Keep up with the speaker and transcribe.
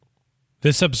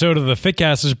This episode of the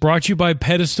Fitcast is brought to you by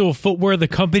Pedestal Footwear, the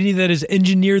company that has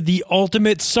engineered the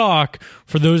ultimate sock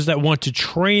for those that want to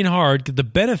train hard, get the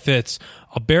benefits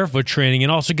of barefoot training,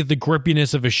 and also get the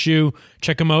grippiness of a shoe.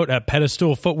 Check them out at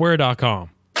pedestalfootwear.com.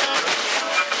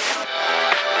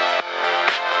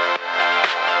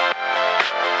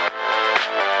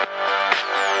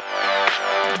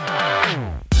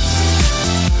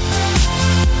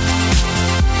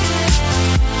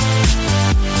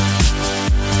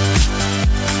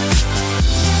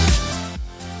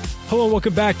 Hello,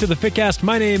 welcome back to the Fitcast.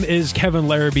 My name is Kevin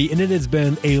Larrabee, and it has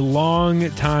been a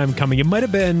long time coming. It might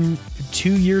have been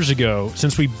 2 years ago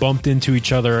since we bumped into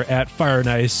each other at Fire and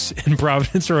Ice in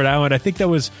Providence, Rhode Island. I think that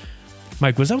was,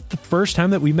 Mike, was that the first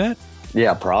time that we met?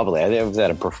 Yeah, probably. I think it was at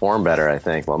a Perform Better, I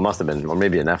think. Well, it must have been, or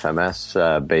maybe an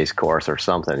FMS-based course or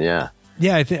something, yeah.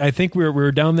 Yeah, I think we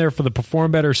were down there for the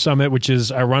Perform Better Summit, which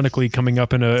is ironically coming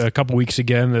up in a couple weeks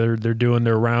again. They're doing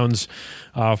their rounds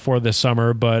for this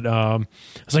summer. But I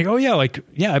was like,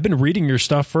 I've been reading your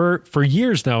stuff for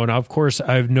years now. And of course,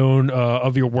 I've known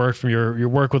of your work from your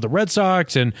work with the Red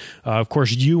Sox. And of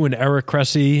course, you and Eric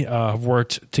Cressey have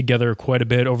worked together quite a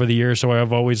bit over the years. So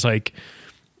I've always like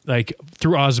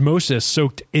through osmosis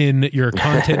soaked in your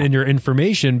content and your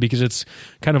information because it's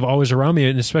kind of always around me.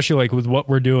 And especially like with what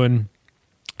we're doing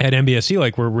at NBSC,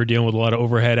 like we're dealing with a lot of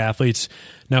overhead athletes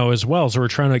now as well. So we're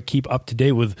trying to keep up to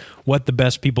date with what the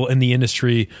best people in the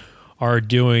industry are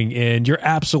doing. And you're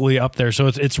absolutely up there. So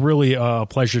it's really a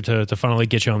pleasure to finally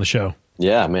get you on the show.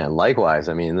 Yeah, man. Likewise.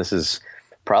 I mean, this is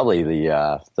probably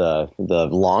the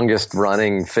longest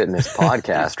running fitness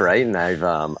podcast, right? And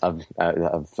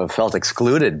I've felt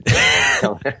excluded.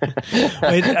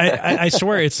 I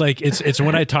swear it's like, it's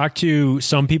when I talk to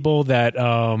some people that,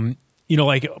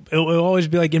 like it'll always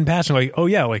be like in passing, like, oh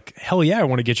yeah, like hell yeah, I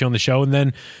want to get you on the show. And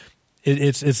then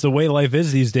it's the way life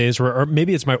is these days, or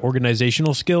maybe it's my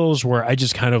organizational skills where I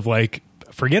just kind of like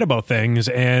forget about things.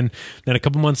 And then a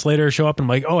couple months later show up and I'm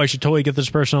like, oh, I should totally get this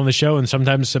person on the show. And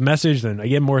sometimes it's a message, then I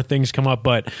get more things come up.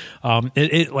 But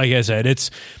like I said, it's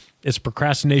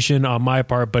procrastination on my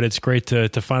part, but it's great to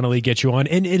finally get you on.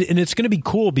 And it's going to be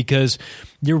cool because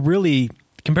you're really,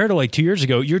 compared to like 2 years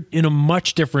ago, you're in a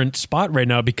much different spot right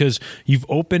now because you've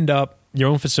opened up your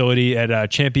own facility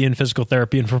at Champion Physical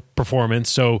Therapy and Performance.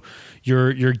 So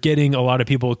you're getting a lot of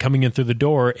people coming in through the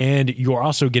door, and you're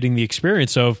also getting the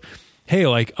experience of, hey,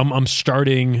 like I'm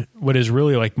starting what is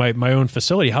really like my own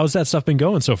facility. How's that stuff been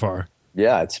going so far?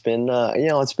 Yeah, it's been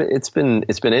it's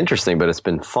been interesting, but it's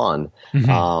been fun. Mm-hmm.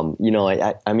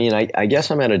 I guess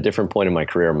I'm at a different point in my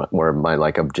career where my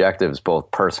like objectives,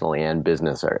 both personally and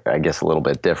business, are I guess a little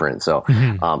bit different. So,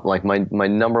 like my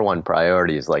number one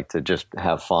priority is like to just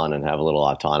have fun and have a little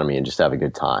autonomy and just have a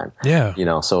good time.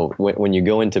 Yeah, so when you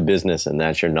go into business and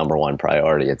that's your number one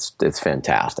priority, it's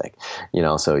fantastic.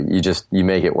 So you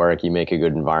make it work, you make a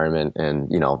good environment, and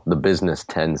the business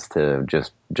tends to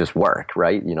just work,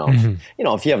 right?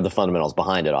 If you have the fundamentals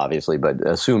behind it, obviously, but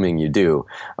assuming you do,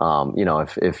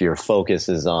 if your focus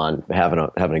is on having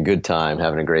a good time,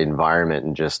 having a great environment,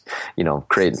 and just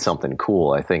creating something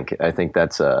cool, I think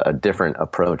that's a different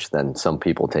approach than some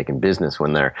people take in business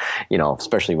when they're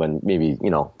especially when maybe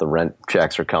the rent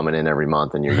checks are coming in every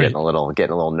month and you're getting a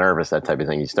little nervous, that type of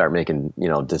thing. You start making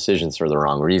decisions for the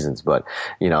wrong reasons. But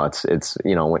it's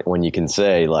when you can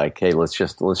say like, hey, let's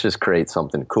just create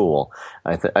something cool.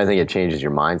 I think it changes your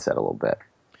mindset a little bit.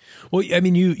 Well, I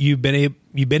mean, you've been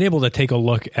able to take a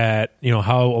look at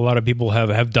how a lot of people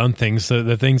have done things,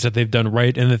 the things that they've done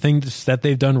right and the things that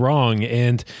they've done wrong.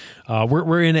 And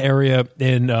we're in an area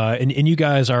and you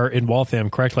guys are in Waltham,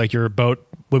 correct? Like you're about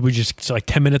like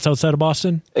 10 minutes outside of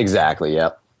Boston? Exactly.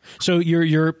 Yep. So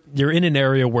you're in an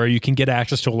area where you can get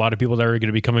access to a lot of people that are going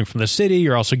to be coming from the city.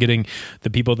 You're also getting the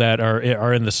people that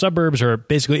are in the suburbs, or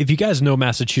basically, if you guys know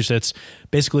Massachusetts,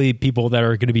 basically people that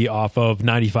are going to be off of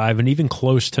 95 and even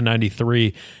close to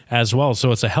 93 as well.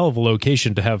 So it's a hell of a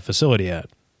location to have a facility at.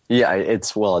 Yeah,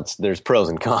 there's pros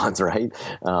and cons, right?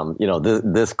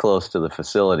 This close to the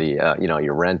facility,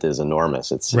 your rent is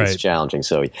enormous. It's challenging.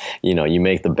 So, you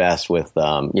make the best with,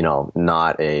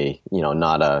 not a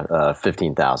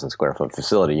 15,000 square foot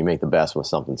facility. You make the best with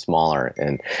something smaller,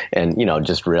 and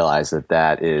just realize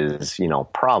that is,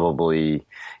 probably,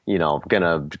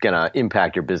 gonna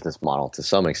impact your business model to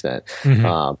some extent.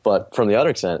 Mm-hmm. But from the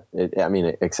other extent,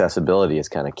 accessibility is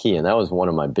kind of key. And that was one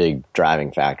of my big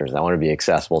driving factors. I want to be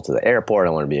accessible to the airport.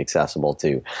 I want to be accessible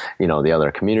to, the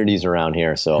other communities around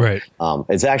here. So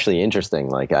it's actually interesting.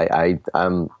 Like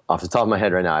I'm off the top of my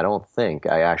head right now, I don't think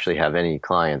I actually have any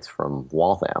clients from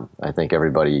Waltham. I think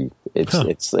everybody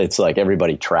it's like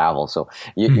everybody travels. So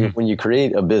when you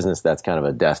create a business that's kind of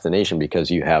a destination because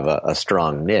you have a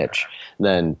strong niche,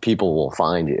 then people will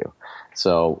find you.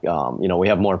 So, we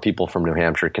have more people from New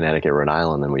Hampshire, Connecticut, Rhode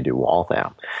Island than we do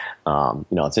Waltham.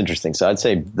 It's interesting. So I'd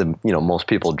say most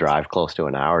people drive close to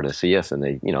an hour to see us, and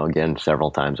they, again, several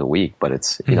times a week. But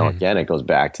it's, again, it goes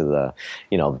back to the,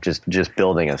 just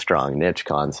building a strong niche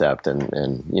concept, and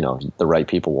the right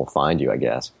people will find you, I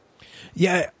guess.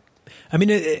 Yeah. I mean,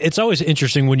 it's always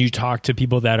interesting when you talk to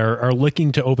people that are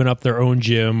looking to open up their own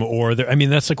gym, or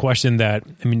that's a question that,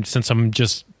 since I'm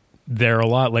just there a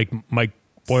lot, like Mike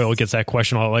Boyle gets that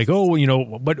question a lot, like,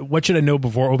 what should I know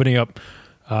before opening up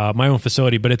my own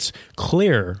facility? But it's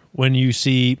clear when you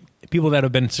see people that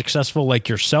have been successful like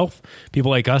yourself,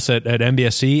 people like us at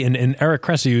MBSC, and Eric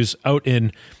Cressy, who's out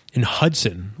in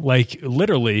Hudson, like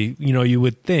literally, you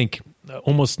would think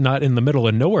almost not in the middle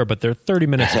of nowhere, but they're 30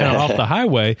 minutes kind of off the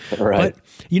highway. Right. But,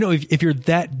 if you're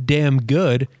that damn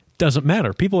good, doesn't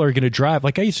matter. People are going to drive,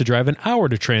 like I used to drive an hour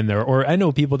to train there, or I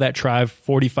know people that drive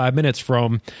 45 minutes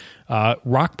from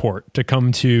Rockport to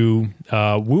come to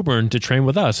Woburn to train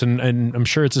with us. And I'm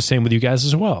sure it's the same with you guys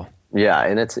as well. Yeah,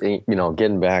 and it's,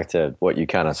 getting back to what you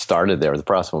kind of started there with the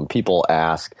process, when people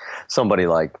ask somebody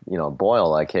like, Boyle,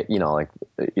 like, hey,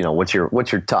 what's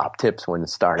your top tips when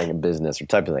starting a business or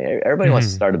type of thing? Everybody wants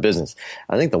to start a business.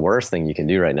 I think the worst thing you can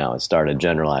do right now is start a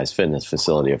generalized fitness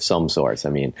facility of some sorts.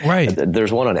 Right.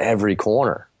 There's one on every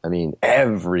corner.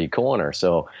 Every corner.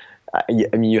 So,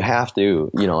 you have to,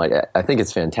 I think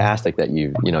it's fantastic that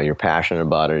you're passionate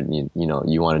about it, and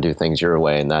you want to do things your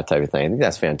way and that type of thing. I think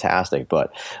that's fantastic.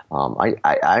 But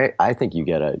I think you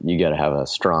gotta have a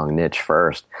strong niche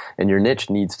first, and your niche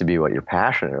needs to be what you're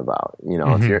passionate about.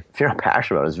 If you're not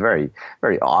passionate about it, it's very,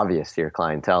 very obvious to your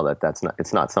clientele that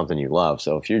it's not something you love.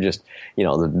 So if you're just,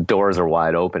 the doors are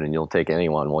wide open and you'll take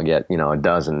anyone, we'll get, a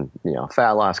dozen,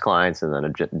 fat loss clients, and then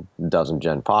a dozen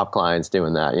Gen Pop clients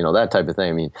doing that, that type of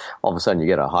thing. All of a sudden you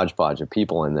get a hodgepodge of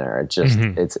people in there. It's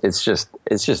just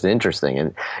it's just interesting,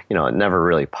 and it never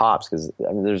really pops because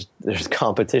there's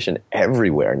competition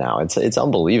everywhere now. It's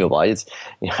unbelievable. It's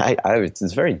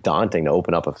very daunting to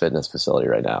open up a fitness facility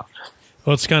right now.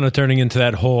 Well, it's kind of turning into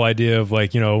that whole idea of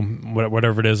like,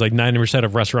 whatever it is, like 90%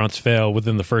 of restaurants fail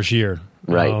within the first year.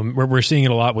 Right. We're seeing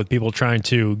it a lot with people trying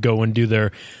to go and do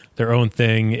their own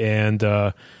thing,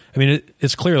 and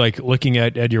it's clear, like looking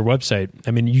at your website,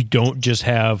 you don't just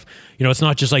have, it's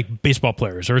not just like baseball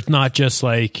players, or it's not just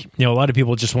like, a lot of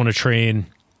people just want to train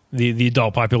the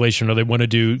adult population, or they want to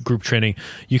do group training.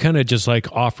 You kind of just like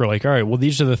offer like, all right, well,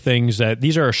 these are the things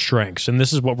these are our strengths, and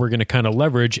this is what we're going to kind of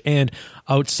leverage. And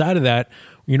outside of that,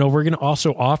 we're going to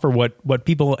also offer what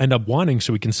people end up wanting,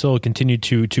 so we can still continue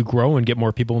to grow and get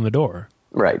more people in the door.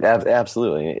 Right.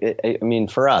 Absolutely.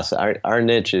 For us, our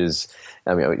niche is,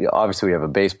 obviously we have a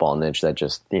baseball niche that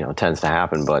just, tends to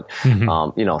happen. But,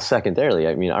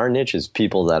 secondarily, our niche is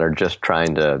people that are just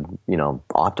trying to,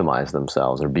 optimize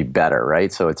themselves or be better.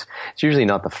 Right. So it's usually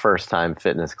not the first time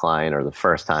fitness client or the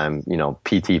first time,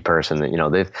 PT person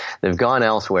that, they've gone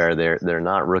elsewhere. They're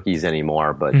not rookies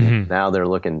anymore, but now they're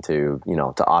looking to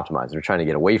optimize. They're trying to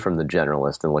get away from the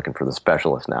generalist and looking for the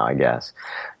specialist now, I guess.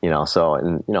 I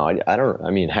don't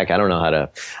know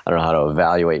how to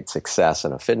evaluate success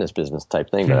in a fitness business type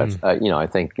thing, but I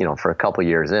think for a couple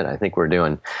years in, I think we're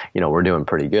doing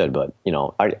pretty good. But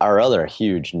our other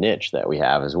huge niche that we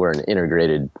have is we're an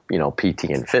integrated PT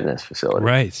and fitness facility.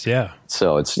 Right. Yeah.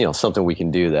 So it's something we can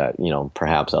do that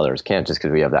perhaps others can't, just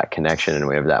because we have that connection and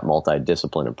we have that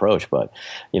multidiscipline approach. But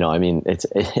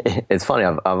it's funny.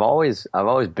 I've always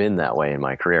been that way in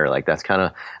my career. Like that's kind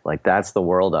of like that's the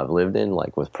world I've lived in.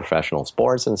 Like with professional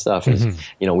sports and stuff, is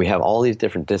we have all these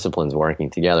different disciplines working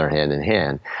together hand in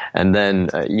hand, and then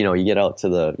you get out to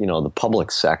the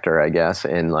public sector, I guess,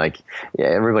 and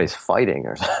everybody's fighting,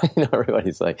 or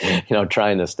everybody's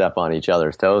trying to step on each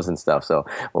other's toes and stuff. So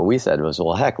what we said was,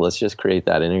 well, heck, let's just create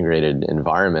that integrated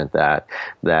environment that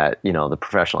the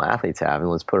professional athletes have,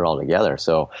 and let's put it all together.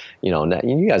 So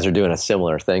you guys are doing a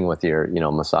similar thing with your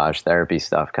massage therapy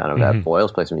stuff, kind of at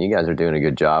Boyle's place. You guys are doing a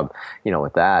good job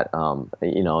with that.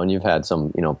 And you've had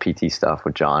some PT stuff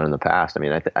with John in the past.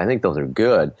 I think those are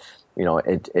good.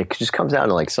 It just comes down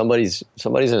to like somebody's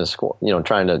in a squat,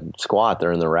 trying to squat.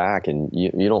 They're in the rack, and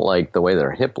you don't like the way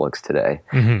their hip looks today.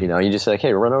 You just say,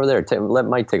 hey, run over there. Let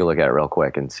Mike take a look at it real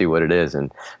quick and see what it is.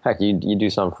 And heck, you do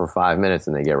something for 5 minutes,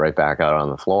 and they get right back out on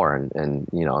the floor, and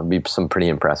it'd be some pretty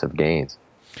impressive gains.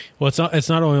 Well, it's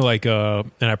not only like,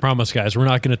 and I promise, guys, we're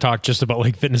not going to talk just about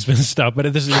like fitness business stuff,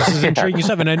 but this is intriguing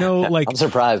stuff. And I know, like, I'm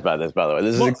surprised by this, by the way.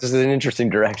 This is an interesting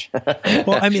direction.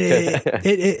 Well, I mean,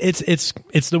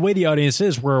 it's the way the audience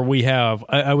is, where we have,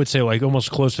 I would say, like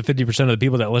almost close to 50% of the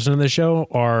people that listen to this show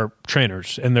are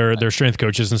trainers and they're strength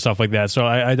coaches and stuff like that. So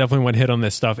I definitely want to hit on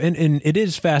this stuff, and it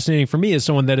is fascinating for me as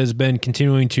someone that has been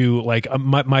continuing to like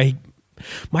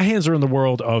my hands are in the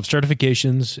world of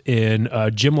certifications in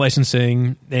gym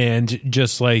licensing and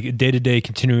just like day-to-day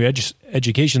continuing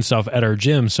education stuff at our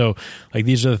gym. So like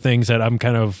these are the things that I'm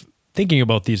kind of thinking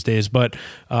about these days. But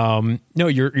no,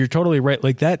 you're totally right.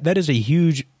 Like that is a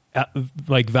huge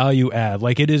like value add.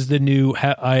 Like it is the new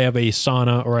I have a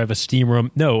sauna or I have a steam room.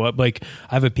 No, like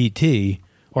I have a PT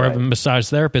or I have a massage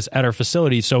therapist at our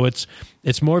facility. So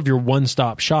it's more of your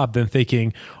one-stop shop than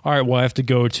thinking, all right, well, I have to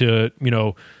go to,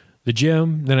 the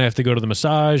gym, then I have to go to the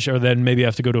massage, or then maybe I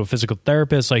have to go to a physical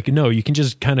therapist. Like, no, you can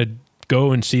just kind of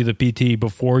go and see the PT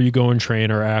before you go and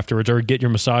train or afterwards, or get your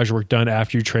massage work done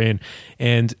after you train.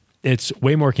 And it's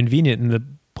way more convenient in the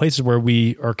places where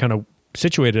we are kind of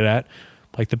situated at.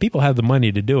 Like the people have the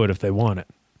money to do it if they want it.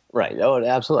 Right. Oh,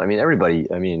 absolutely. I mean,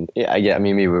 everybody. I mean, yeah. I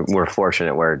mean, we're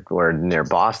fortunate. We're near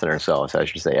Boston ourselves. I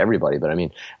should say everybody. But I mean,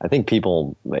 I think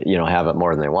people, have it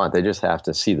more than they want. They just have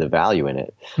to see the value in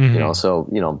it. Mm-hmm.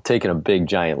 So taking a big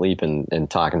giant leap and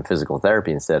talking physical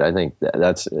therapy instead. I think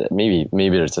that's maybe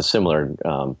there's a similar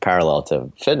parallel to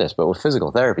fitness. But with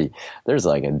physical therapy, there's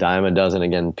like a dime a dozen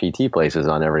again PT places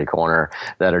on every corner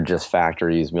that are just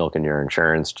factories milking your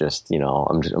insurance. Just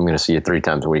I'm going to see you 3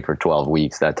 times a week for 12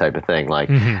 weeks. That type of thing. Like.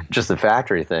 Mm-hmm. Just the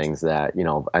factory things that,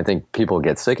 I think people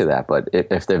get sick of that. But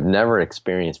if they've never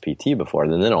experienced PT before,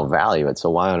 then they don't value it.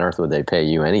 So why on earth would they pay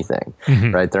you anything,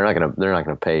 mm-hmm. right? They're not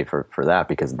gonna pay for that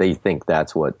because they think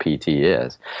that's what PT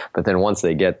is. But then once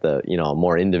they get the,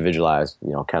 more individualized,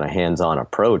 kind of hands-on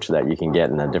approach that you can get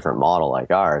in a different model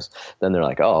like ours, then they're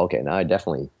like, oh, okay, now I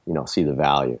definitely, see the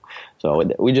value. So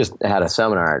we just had a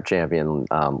seminar at Champion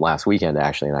last weekend,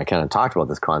 actually, and I kind of talked about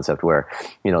this concept where,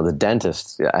 the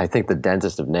dentists, I think the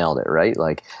dentists have nailed it, right?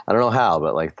 Like, I don't know how,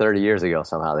 but like 30 years ago,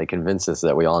 somehow they convinced us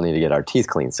that we all need to get our teeth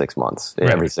cleaned 6 months,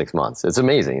 every 6 months. It's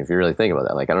amazing if you really think about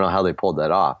that. Like, I don't know how they pulled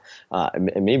that off.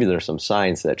 Maybe there's some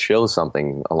science that shows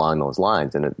something along those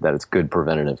lines and that it's good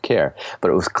preventative care,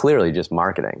 but it was clearly just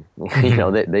marketing.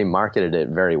 They marketed it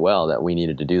very well that we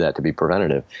needed to do that to be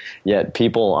preventative. Yet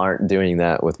people aren't doing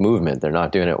that with movement. They're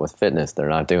not doing it with fitness. They're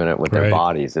not doing it with their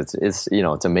bodies. It's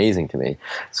it's amazing to me.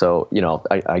 So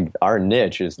our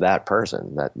niche is that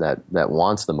person that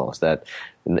wants the most, that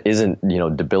isn't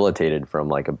debilitated from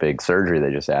like a big surgery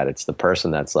they just had. It's the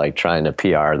person that's like trying to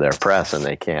PR their press and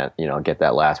they can't get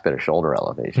that last bit of shoulder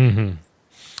elevation. Mm-hmm.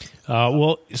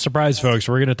 Well, surprise, folks,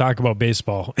 we're going to talk about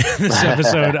baseball in this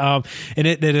episode. And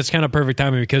it's kind of perfect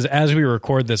timing because as we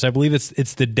record this, I believe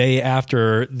it's the day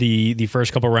after the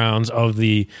first couple rounds of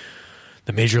the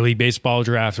Major League Baseball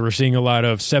draft. We're seeing a lot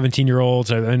of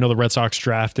 17-year-olds. I know the Red Sox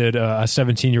drafted a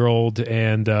 17-year-old,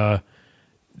 and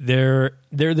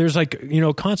there's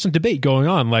like, constant debate going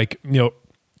on. Like, a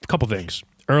couple things.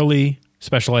 Early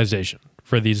specialization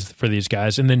for these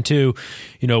guys. And then 2,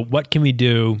 what can we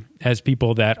do as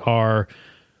people that are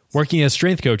working as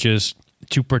strength coaches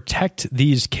to protect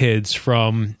these kids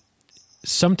from,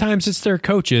 sometimes it's their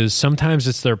coaches, sometimes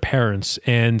it's their parents,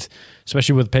 and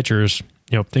especially with pitchers,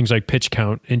 things like pitch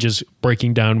count and just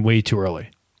breaking down way too early.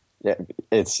 Yeah,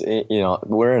 it's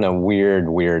we're in a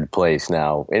weird place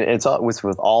now. It's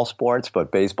with all sports,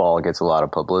 but baseball gets a lot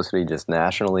of publicity just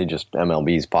nationally. Just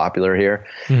MLB's popular here.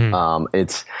 Mm-hmm.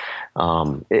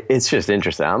 It's just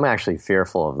interesting. I'm actually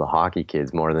fearful of the hockey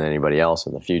kids more than anybody else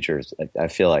in the future. I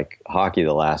feel like hockey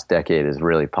the last decade has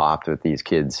really popped with these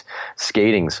kids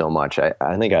skating so much.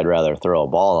 I think I'd rather throw a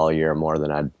ball all year more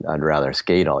than I'd rather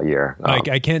skate all year.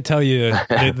 I can't tell you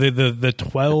the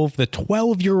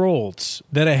 12-year-olds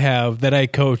that I have that I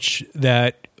coach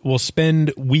that will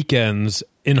spend weekends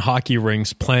in hockey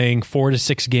rinks playing 4 to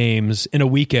 6 games in a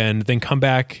weekend, then come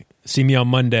back, see me on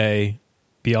Monday,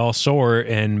 be all sore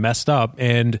and messed up.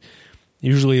 And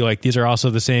usually like these are also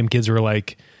the same kids who are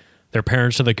like their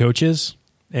parents are the coaches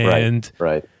and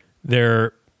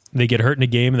they get hurt in a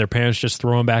game and their parents just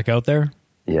throw them back out there.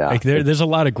 Yeah. Like there's a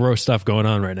lot of gross stuff going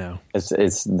on right now.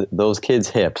 It's those kids'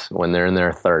 hips when they're in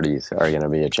their 30s are going to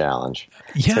be a challenge.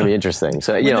 Yeah. It's going to be interesting.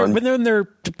 So, when they're in their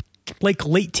like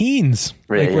late teens,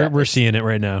 we're seeing it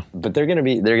right now. But they're going to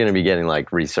be getting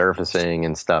like resurfacing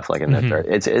and stuff like in that.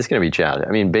 It's going to be challenging.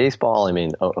 I mean, baseball. I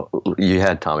mean, you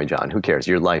had Tommy John. Who cares?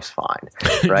 Your life's fine,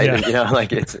 right? Yeah.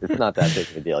 Like it's not that big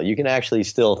of a deal. You can actually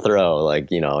still throw.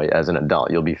 Like as an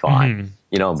adult, you'll be fine. Mm-hmm.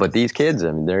 but these kids,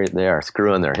 I mean, they are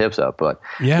screwing their hips up. But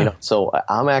so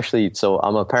I'm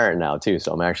a parent now too.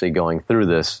 So I'm actually going through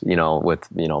this, with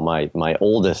my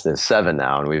oldest is 7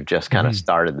 now, and we've just kind of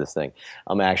started this thing.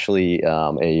 I'm actually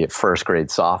a first grade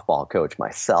softball coach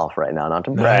myself right now. Not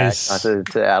to brag, not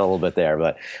to add a little bit there,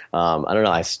 but I don't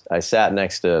know. I sat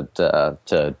next to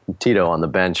Tito on the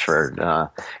bench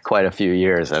for quite a few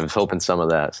years. I was hoping some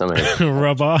of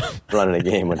rub off running a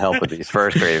game would help with these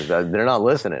first graders. They're not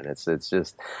listening.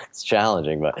 It's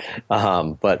challenging,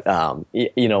 but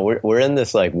we're in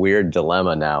this like weird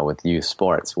dilemma now with youth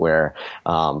sports where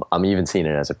I'm even seeing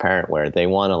it as a parent where they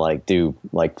want to like do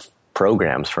like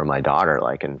programs for my daughter,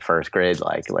 like in first grade,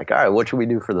 like, all right, what should we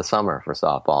do for the summer for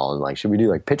softball? And like, should we do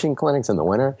like pitching clinics in the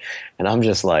winter? And I'm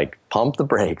just like, pump the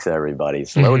brakes, everybody,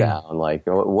 slow down. Like,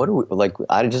 what do we, like,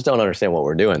 I just don't understand what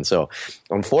we're doing. So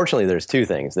unfortunately, there's two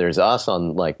things. There's us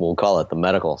on like, we'll call it the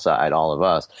medical side, all of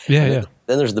us. Then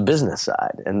there's the business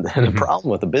side. And the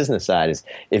problem with the business side is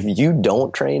if you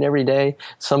don't train every day,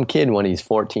 some kid when he's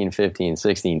 14, 15,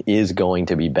 16 is going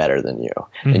to be better than you.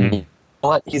 And you know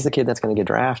what? He's the kid that's going to get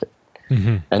drafted.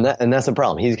 And that's the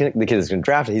problem. The kid that's going to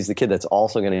draft it. He's the kid that's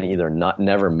also going to either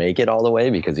never make it all the way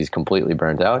because he's completely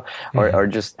burnt out, or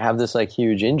just have this like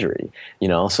huge injury.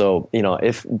 So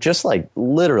if just like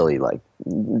literally like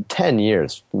 10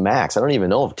 years max, I don't even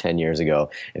know if 10 years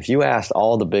ago, if you asked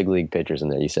all the big league pitchers in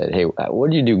there, you said, hey, what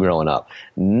did you do growing up?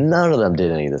 None of them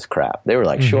did any of this crap. They were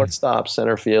like shortstops,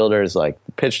 center fielders, like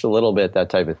pitched a little bit, that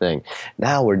type of thing.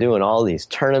 Now we're doing all these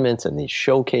tournaments and these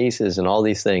showcases and all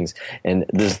these things. And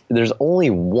there's only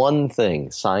one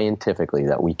thing scientifically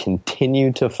that we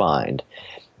continue to find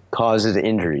causes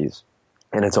injuries.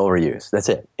 And it's overuse. That's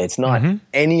it. It's not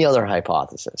any other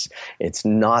hypothesis. It's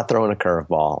not throwing a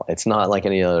curveball. It's not like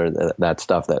any other that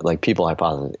stuff that like people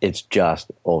hypothesize. It's just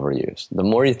overuse. The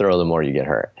more you throw, the more you get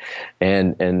hurt.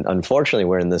 And unfortunately,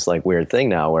 we're in this like weird thing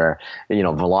now where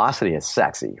velocity is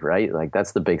sexy, right? Like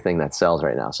that's the big thing that sells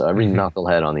right now. So every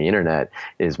knucklehead on the internet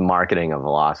is marketing a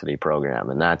velocity program,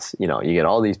 and that's you get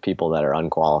all these people that are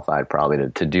unqualified probably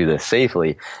to do this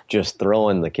safely, just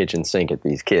throwing the kitchen sink at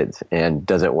these kids. And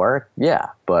does it work? Yeah.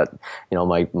 But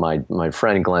my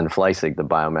friend Glenn Fleissig, the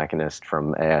biomechanist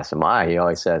from ASMI, he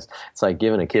always says it's like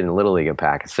giving a kid in Little League a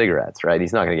pack of cigarettes, right?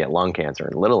 He's not going to get lung cancer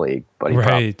in Little League, but he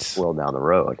probably will down the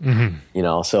road.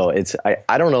 So it's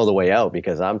I don't know the way out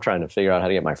because I'm trying to figure out how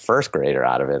to get my first grader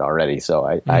out of it already. So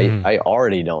I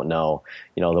already don't know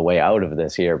the way out of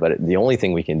this here. But the only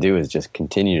thing we can do is just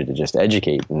continue to just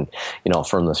educate. And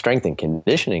from the strength and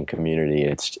conditioning community,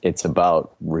 it's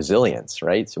about resilience,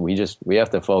 right? So we have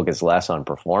to focus less on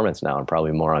performance now and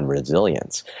probably more on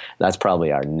resilience. That's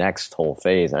probably our next whole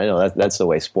phase. I know that's the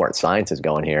way sports science is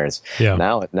going here. Is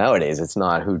nowadays it's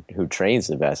not who trains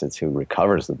the best, it's who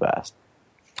recovers the best.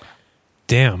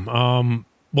 Damn.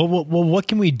 Well, what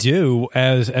can we do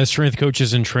as strength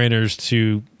coaches and trainers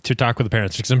to talk with the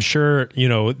parents? Because I'm sure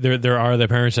there are the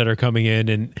parents that are coming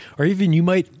in, or even you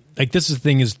might like this is the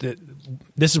thing is that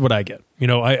this is what I get.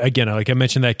 Like I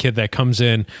mentioned that kid that comes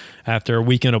in after a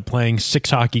weekend of playing 6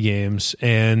 hockey games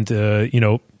and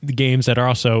the games that are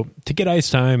also to get ice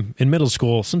time in middle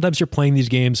school. Sometimes you're playing these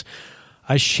games,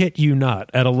 I shit you not,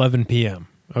 at 11 p.m.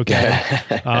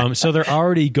 Okay. So they're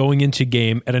already going into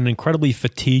game at an incredibly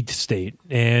fatigued state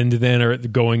and then are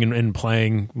going and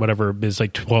playing whatever is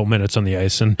like 12 minutes on the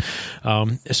ice. And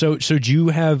so do you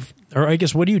have, or I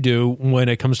guess, what do you do when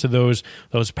it comes to those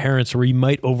parents where you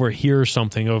might overhear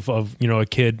something of a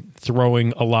kid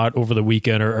throwing a lot over the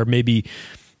weekend or maybe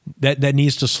that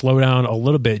needs to slow down a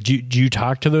little bit? Do you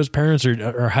talk to those parents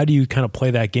or how do you kind of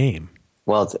play that game?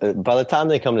 Well, by the time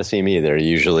they come to see me, they're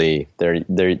usually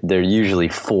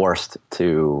forced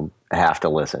to have to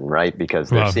listen, right? Because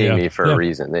they're seeing me for a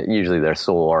reason. Usually they're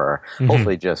sore, or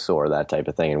hopefully just sore, that type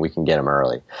of thing, and we can get them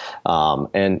early.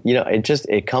 And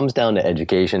it comes down to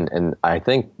education. And I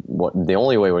think the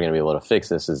only way we're going to be able to fix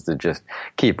this is to just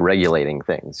keep regulating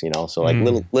things. So like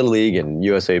Little League and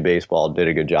USA Baseball did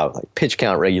a good job of like pitch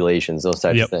count regulations, those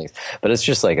types of things. But it's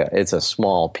just like it's a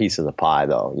small piece of the pie,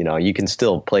 though. You can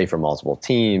still play for multiple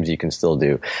teams. You can still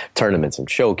do tournaments and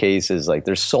showcases. Like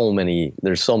there's so many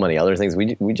other things.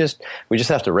 We just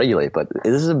have to regulate, but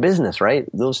this is a business, right?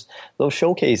 Those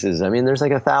showcases. I mean, there's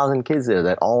like 1,000 kids there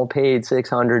that all paid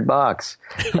 $600.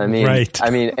 I mean, right. I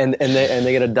mean, and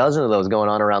they get a dozen of those going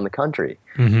on around the country.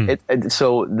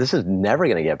 So this is never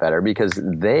going to get better because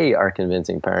they are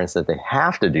convincing parents that they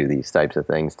have to do these types of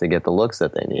things to get the looks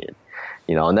that they need.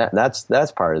 And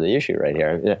that's part of the issue right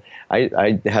here.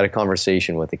 I had a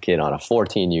conversation with a kid on a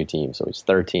 14U team, so he's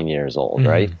 13 years old,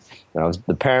 right? And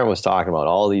the parent was talking about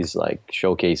all these like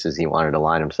showcases he wanted to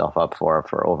line himself up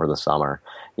for over the summer,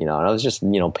 and I was just,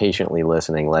 patiently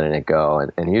listening, letting it go.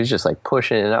 And he was just like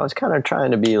pushing, and I was kind of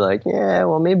trying to be like, yeah,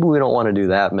 well, maybe we don't want to do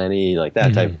that many, like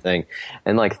that type of thing.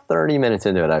 And like 30 minutes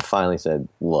into it, I finally said,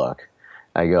 look,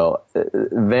 I go,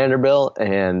 Vanderbilt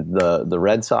and the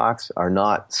Red Sox are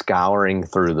not scouring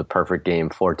through the perfect game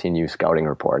 14U scouting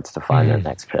reports to find their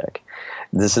next pick.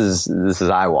 This is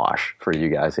eyewash for you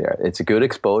guys here. It's a good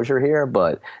exposure here,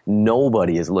 but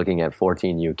nobody is looking at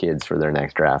 14U kids for their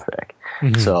next draft pick.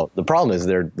 So the problem is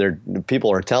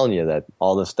people are telling you that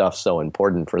all this stuff's so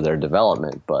important for their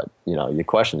development, but the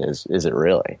question is it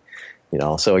really?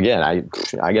 So again,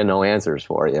 I get no answers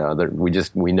for it.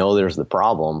 We know there's the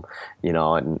problem,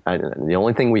 and the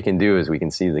only thing we can do is we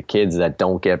can see the kids that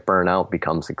don't get burnt out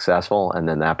become successful, and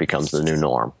then that becomes the new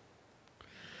norm.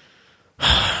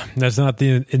 That's not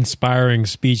the inspiring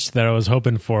speech that I was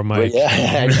hoping for, Mike. But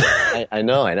yeah, I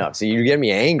know. So you get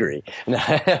me angry.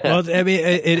 Well, I mean,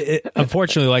 it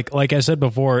unfortunately, like I said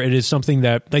before, it is something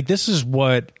that, like, this is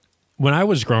what, when I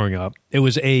was growing up, it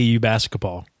was AAU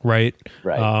basketball, right?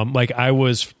 Right. Like, I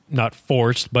was not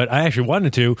forced, but I actually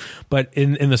wanted to. But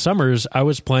in the summers, I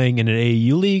was playing in an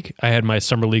AAU league. I had my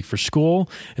summer league for school,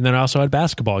 and then I also had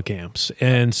basketball camps.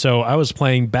 And so I was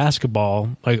playing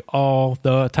basketball like all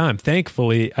the time.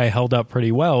 Thankfully, I held up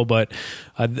pretty well, but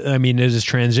I mean, it has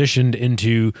transitioned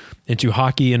into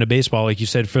hockey and a baseball, like you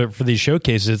said, for these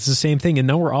showcases. It's the same thing. And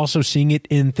now we're also seeing it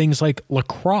in things like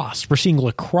lacrosse. We're seeing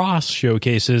lacrosse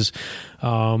showcases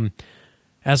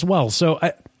as well. So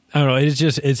I don't know. It's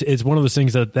just it's one of those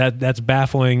things that's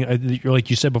baffling. Like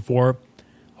you said before,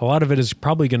 a lot of it is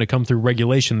probably going to come through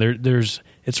regulation.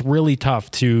 It's really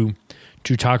tough to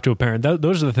talk to a parent.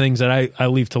 Those are the things that I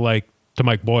leave to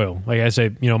Mike Boyle. Like I say,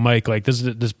 Mike, like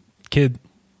this kid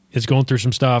is going through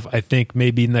some stuff. I think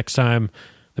maybe next time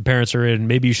the parents are in,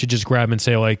 maybe you should just grab and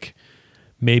say, like,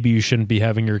 maybe you shouldn't be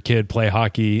having your kid play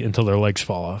hockey until their legs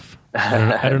fall off.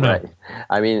 I don't know. Right.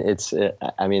 I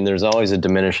mean, there's always a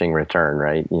diminishing return,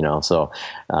 right? So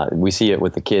we see it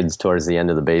with the kids towards the end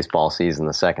of the baseball season,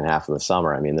 the second half of the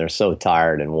summer. I mean, they're so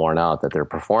tired and worn out that their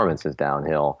performance is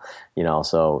downhill.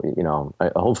 So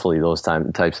hopefully those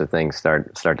types of things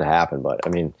start to happen. But I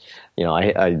mean,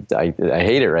 I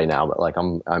hate it right now. But like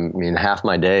I mean, half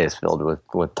my day is filled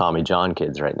with Tommy John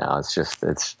kids right now. It's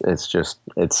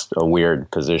a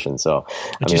weird position. So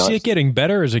do you see it getting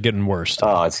better, or is it getting worse?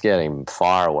 Oh, it's getting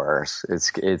far worse.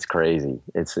 It's crazy.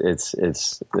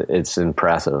 It's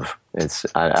impressive.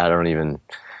 I don't even.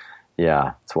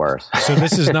 Yeah, it's worse. So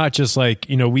this is not just like,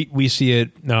 we see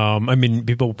it. I mean,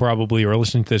 people probably are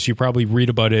listening to this. You probably read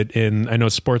about it I know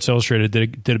Sports Illustrated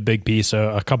did a big piece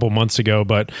a couple months ago,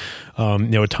 but,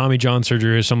 Tommy John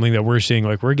surgery is something that we're seeing.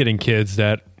 Like, we're getting kids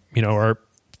that, are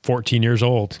 14 years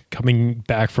old coming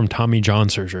back from Tommy John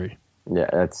surgery. Yeah,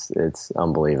 it's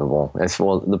unbelievable.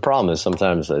 The problem is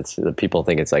sometimes people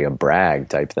think it's like a brag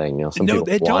type thing.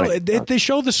 They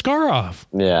show the scar off.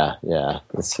 Yeah,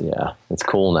 it's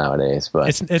cool nowadays,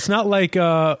 but it's not like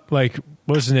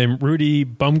what was his name, Rudy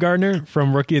Bumgardner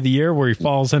from Rookie of the Year, where he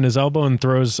falls on his elbow and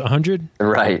throws 100.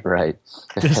 Right.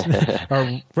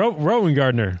 Or Rowan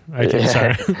Gardner. I think.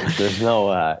 Sorry. There's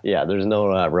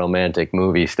no romantic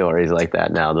movie stories like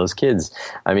that now. Those kids.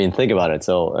 I mean, think about it.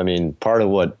 So, I mean, part of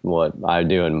what I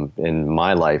do in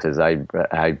my life is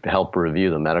I help review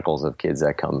the medicals of kids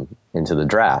that come into the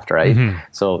draft, right? Mm-hmm.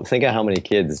 So think of how many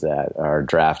kids that are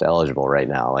draft eligible right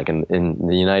now. Like in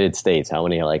the United States, how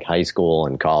many like high school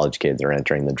and college kids are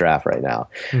entering the draft right now?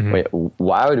 Mm-hmm. Wait,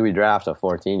 why would we draft a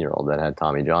 14-year-old that had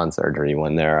Tommy John surgery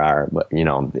when there are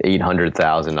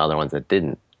 800,000 other ones that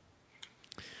didn't?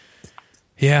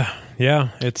 Yeah,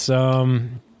 it's a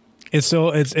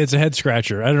head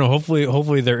scratcher. I don't know.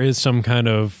 Hopefully there is some kind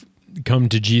of come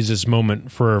to Jesus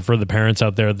moment for the parents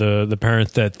out there, the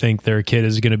parents that think their kid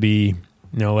is going to be,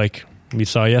 like we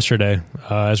saw yesterday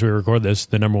as we record this,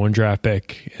 the number one draft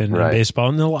pick in baseball.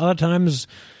 And a lot of times,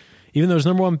 even those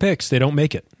number one picks, they don't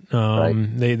make it.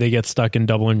 They get stuck in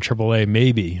double and triple A,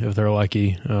 maybe if they're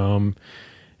lucky, and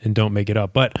don't make it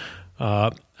up. But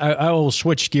I will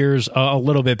switch gears a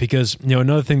little bit because,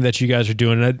 another thing that you guys are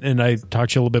doing, and I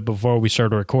talked to you a little bit before we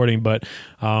started recording, but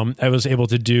I was able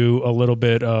to do a little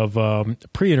bit of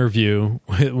pre-interview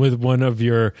with one of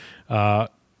your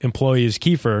employees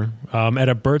Kiefer at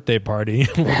a birthday party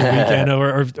over the weekend,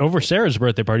 or over Sarah's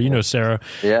birthday party. You know Sarah.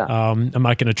 Yeah. I'm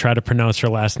not going to try to pronounce her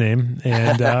last name.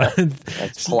 And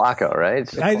that's Polacco, right?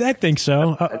 I think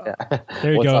so.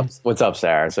 There you go. What's up,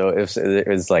 Sarah? So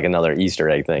it's like another Easter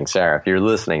egg thing. Sarah, if you're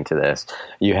listening to this,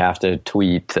 you have to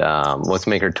tweet. Let's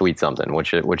make her tweet something. What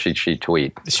should she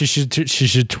tweet? She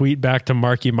should tweet back to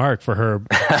Marky Mark for her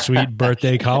sweet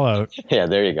birthday call out. Yeah,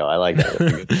 there you go. I like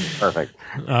that. Perfect.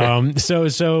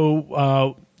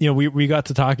 We got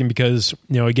to talking because,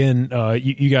 again,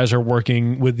 you guys are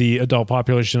working with the adult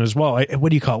population as well. What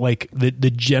do you call it? Like the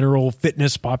general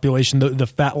fitness population, the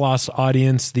fat loss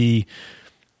audience,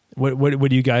 what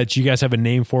do you guys have a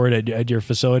name for it at your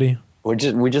facility? We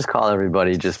just call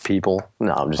everybody just people.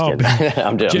 No, I'm just kidding.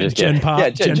 I'm just kidding. Gen Pop? Yeah,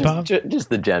 Gen Pop? Just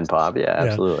the Gen Pop. Yeah,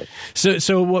 absolutely.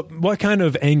 So what kind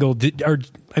of angle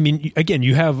again,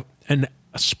 you have a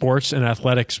sports and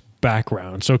athletics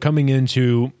background. So coming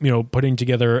into, putting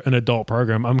together an adult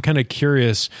program, I'm kind of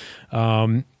curious,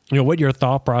 what your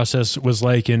thought process was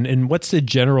like and what's the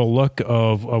general look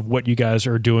of what you guys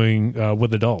are doing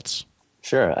with adults?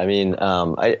 Sure. I mean,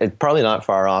 it's probably not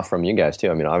far off from you guys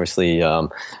too. I mean, obviously,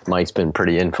 Mike's been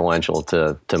pretty influential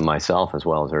to myself as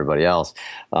well as everybody else.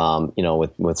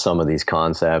 With some of these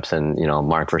concepts and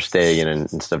Mark Verstegen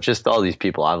and stuff. Just all these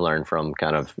people I've learned from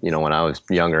kind of when I was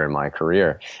younger in my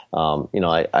career.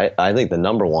 I think the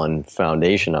number one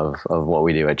foundation of what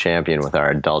we do at Champion with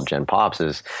our adult Gen Pops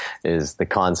is the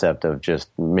concept of just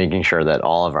making sure that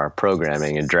all of our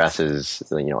programming addresses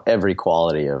every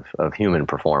quality of human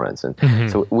performance. And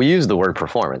so we use the word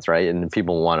performance, right? And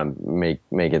people want to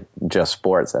make it just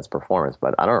sports. That's performance,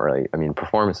 but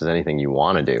performance is anything you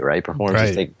want to do, right?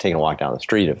 Performance is taking a walk down the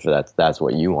street if that's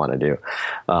what you want to do.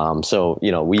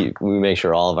 We make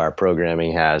sure all of our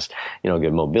programming has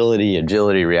good mobility,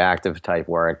 agility, reactive type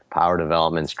work, power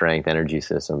development, strength, energy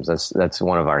systems. That's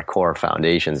one of our core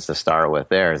foundations to start with.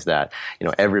 There is that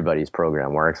everybody's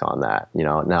program works on that.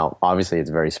 Now obviously it's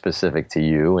very specific to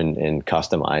you and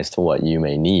customized to what you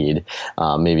may need.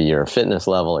 Maybe your fitness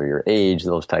level or your age,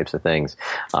 those types of things.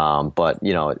 But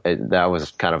that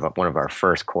was kind of one of our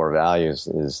first core values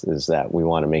is that we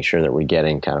want to make sure that we're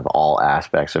getting kind of all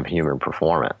aspects of human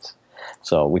performance.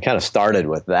 So we kind of started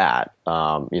with that,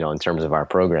 in terms of our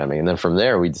programming. And then from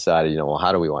there, we decided,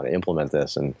 how do we want to implement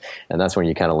this? And that's when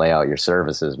you kind of lay out your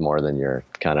services more than your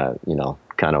kind of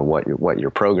what your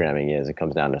programming is. It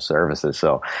comes down to services.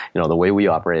 So, the way we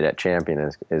operate at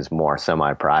Champion is more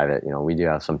semi-private. We do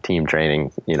have some team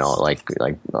training, like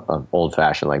old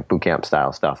fashioned, like boot camp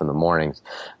style stuff in the mornings,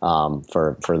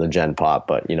 for the Gen Pop.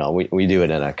 But, we do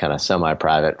it in a kind of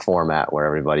semi-private format where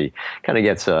everybody kind of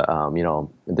gets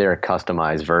their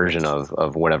customized version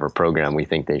of whatever program we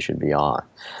think they should be on.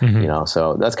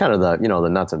 So that's kind of the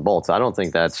nuts and bolts. I don't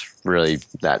think that's really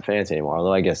that fancy anymore,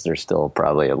 although I guess there's still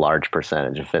probably a large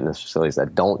percentage of fitness facilities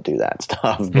that don't do that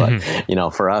stuff. But,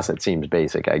 for us, it seems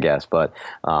basic, I guess. But,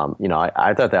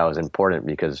 I thought that was important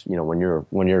because, when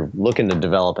you're looking to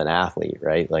develop an athlete,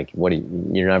 right? Like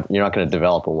you're not going to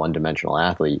develop a one-dimensional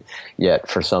athlete, yet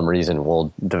for some reason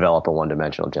we'll develop a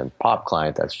one-dimensional Gen Pop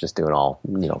client that's just doing all,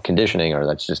 conditioning, or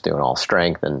that's just doing all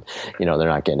strength, and, they're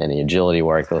not getting any agility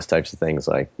work, those types of things.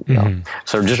 Like,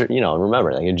 so just,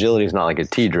 remember, like, agility is not like a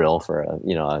T drill for a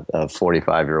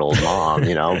 45-year-old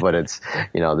mom, but it's,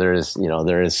 there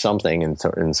is something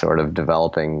in sort of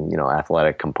developing,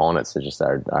 athletic components to just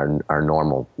our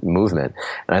normal movement.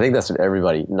 And I think that's what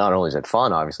everybody, not only is it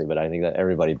fun, obviously, but I think that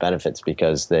everybody benefits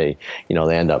because they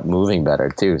end up moving better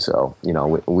too. So,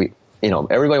 we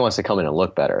everybody wants to come in and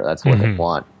look better. That's what they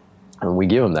want. And we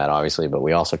give them that, obviously, but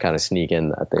we also kind of sneak in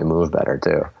that they move better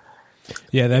too.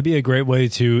 Yeah, that'd be a great way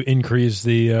to increase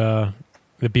the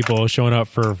people showing up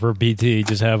for PT.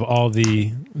 Just have all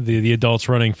the adults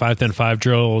running 5-10-5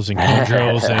 drills and cone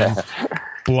drills and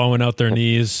blowing out their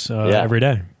knees every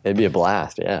day. It'd be a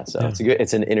blast, yeah. So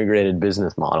it's an integrated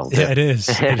business model too. Yeah, it is.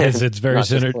 It's very it's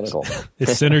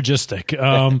synergistic.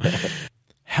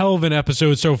 Hell of an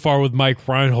episode so far with Mike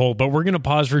Reinhold, but we're going to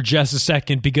pause for just a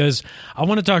second because I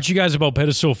want to talk to you guys about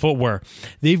Pedestal Footwear.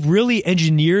 They've really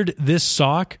engineered this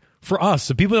sock for us,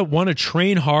 the people that want to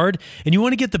train hard and you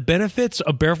want to get the benefits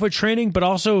of barefoot training, but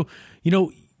also,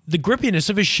 the grippiness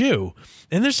of a shoe.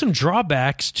 And there's some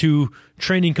drawbacks to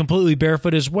training completely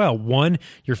barefoot as well. 1,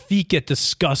 your feet get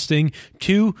disgusting.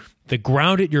 2, the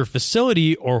ground at your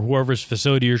facility or whoever's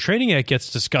facility you're training at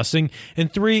gets disgusting.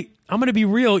 And 3, I'm going to be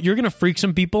real, you're going to freak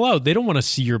some people out. They don't want to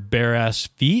see your bare ass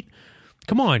feet.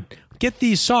 Come on, get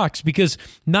these socks, because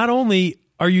not only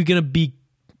are you going to be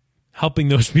helping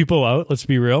those people out, let's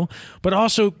be real, but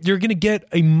also you're going to get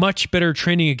a much better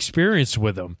training experience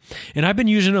with them. And I've been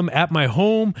using them at my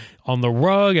home, on the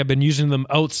rug. I've been using them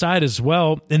outside as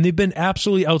well, and they've been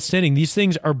absolutely outstanding. These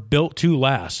things are built to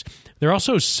last. They're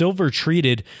also silver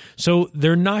treated, so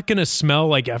they're not going to smell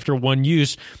like after one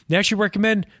use. They actually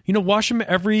recommend, wash them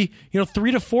every,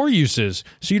 3 to 4 uses,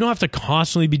 so you don't have to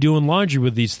constantly be doing laundry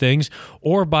with these things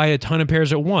or buy a ton of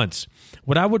pairs at once.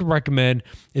 What I would recommend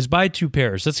is buy 2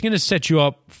 pairs. That's going to set you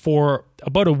up for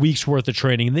about a week's worth of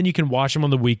training, and then you can wash them on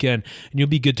the weekend, and you'll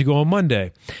be good to go on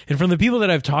Monday. And from the people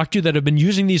that I've talked to that have been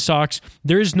using these socks,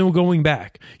 there is no going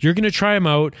back. You're going to try them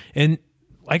out, and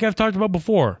like I've talked about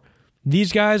before,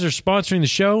 these guys are sponsoring the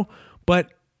show,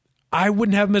 but I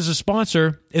wouldn't have them as a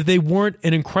sponsor if they weren't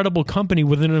an incredible company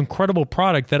with an incredible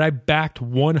product that I backed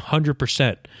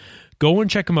 100%. Go and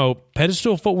check them out,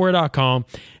 pedestalfootwear.com,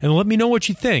 and let me know what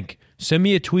you think. Send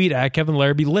me a tweet at Kevin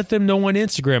Larrabee. Let them know on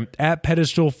Instagram at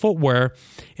Pedestal Footwear.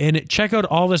 And check out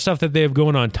all the stuff that they have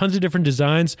going on. Tons of different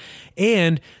designs.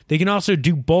 And they can also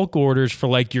do bulk orders for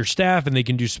like your staff. And they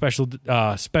can do special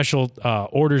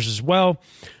orders as well.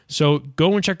 So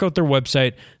go and check out their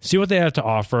website. See what they have to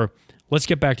offer. Let's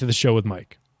get back to the show with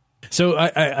Mike. So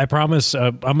I promise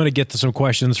I'm going to get to some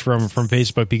questions from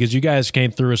Facebook because you guys came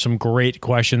through with some great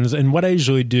questions. And what I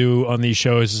usually do on these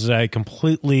shows is I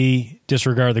completely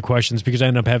disregard the questions because I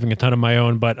end up having a ton of my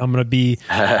own. But I'm going to be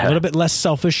a little bit less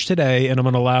selfish today, and I'm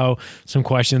going to allow some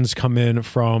questions come in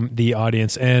from the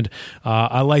audience. And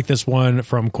I like this one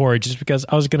from Corey just because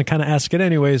I was going to kind of ask it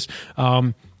anyways.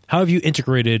 How have you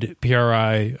integrated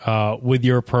PRI with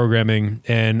your programming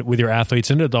and with your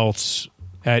athletes and adults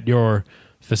at your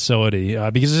facility?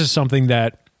 Because this is something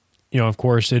that, of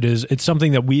course, it's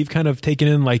something that we've kind of taken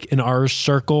in like in our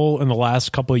circle in the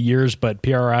last couple of years, but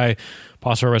PRI,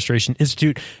 Postural Restoration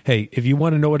Institute. Hey, if you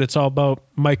want to know what it's all about,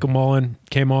 Michael Mullen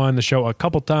came on the show a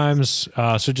couple times.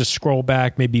 So just scroll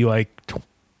back maybe like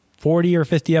 40 or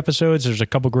 50 episodes. There's a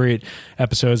couple great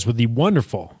episodes with the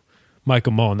wonderful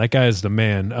Michael Mullen. That guy is the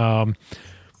man.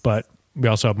 But we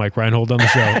also have Mike Reinhold on the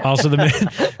show. Also the man.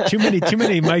 Too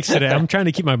many mics today. I'm trying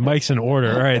to keep my mics in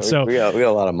order. All right, so we got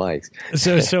a lot of mics.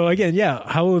 So again, yeah.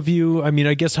 How have you?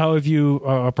 How have you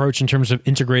approached in terms of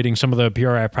integrating some of the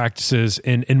PRI practices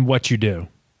in what you do?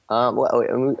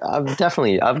 Well,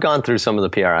 I've gone through some of the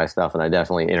PRI stuff, and I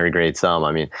definitely integrate some.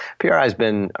 I mean, PRI has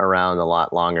been around a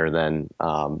lot longer than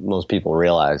most people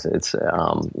realize. It's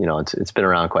it's been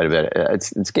around quite a bit.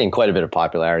 It's gained quite a bit of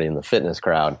popularity in the fitness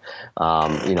crowd.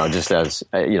 Just as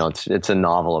it's a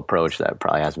novel approach that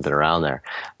probably hasn't been around there.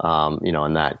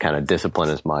 In that kind of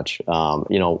discipline as much.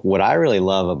 What I really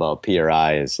love about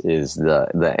PRI is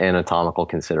the anatomical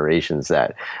considerations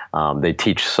that they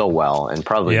teach so well, and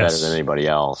probably better than anybody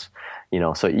else.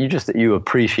 So you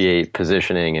appreciate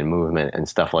positioning and movement and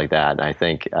stuff like that. And I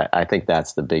think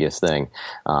that's the biggest thing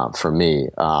for me.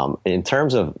 In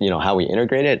terms of how we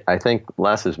integrate it, I think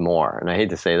less is more. And I hate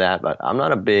to say that, but I'm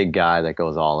not a big guy that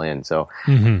goes all in. So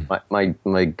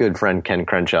my good friend Ken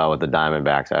Crenshaw with the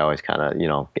Diamondbacks, I always kind of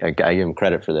I give him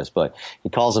credit for this, but he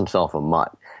calls himself a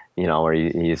mutt. Where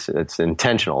it's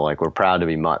intentional. Like, we're proud to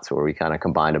be mutts, where we kind of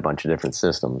combine a bunch of different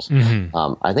systems.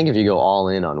 I think if you go all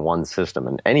in on one system,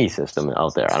 and any system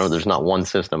out there, there's not one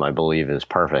system I believe is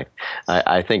perfect.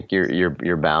 I think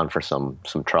you're bound for some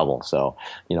trouble. So,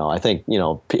 I think,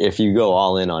 if you go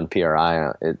all in on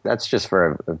PRI, that's just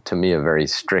to me, a very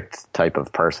strict type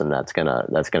of person that's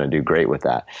gonna do great with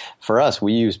that. For us,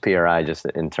 we use PRI just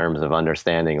in terms of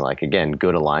understanding, like, again,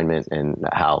 good alignment and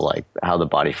how the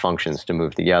body functions to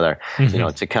move together.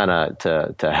 To kind of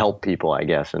to help people, I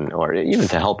guess, or even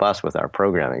to help us with our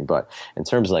programming. But in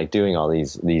terms of like doing all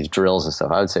these drills and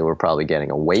stuff, I would say we're probably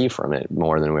getting away from it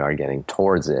more than we are getting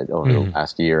towards it over the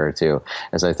last year or two,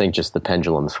 as I think just the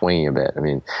pendulum swinging a bit. I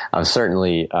mean, I've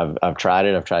tried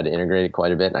it. I've tried to integrate it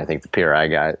quite a bit, and I think the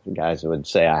PRI guys would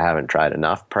say I haven't tried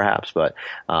enough, perhaps. But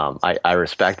I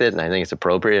respect it, and I think it's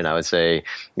appropriate. And I would say,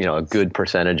 a good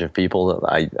percentage of people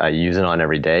I use it on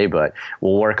every day, but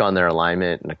we'll work on their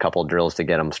alignment and a couple drills to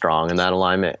get them strong in that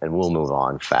alignment, and we'll move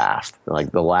on fast.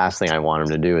 Like, the last thing I want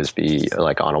them to do is be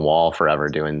like on a wall forever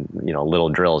doing little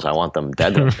drills. I want them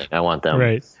dead. I want them.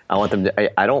 Right.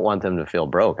 I don't want them to feel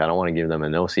broke. I don't want to give them a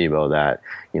nocebo that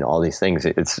all these things.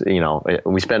 It's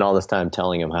we spend all this time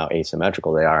telling them how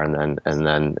asymmetrical they are, and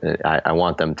then I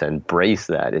want them to embrace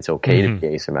that it's okay to be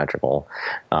asymmetrical.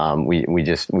 We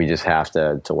just have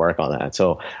to work on that.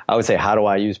 So I would say, how do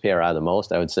I use PRI the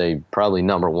most? I would say probably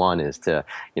number one is to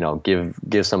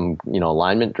give some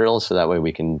alignment drills, so that way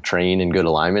we can train in good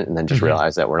alignment, and then just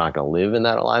realize that we're not going to live in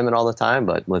that alignment all the time,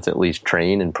 but let's at least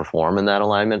train and perform in that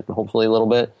alignment, hopefully a little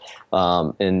bit.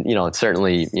 And, it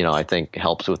certainly, I think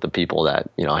helps with the people that,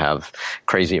 have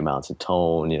crazy amounts of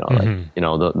tone,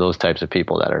 like, those types of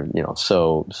people that are,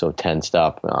 so tensed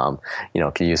up,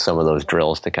 can use some of those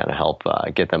drills to kind of help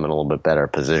get them in a little bit better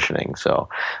positioning. So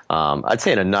I'd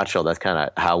say in a nutshell, that's kind of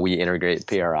how we integrate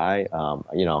PRI.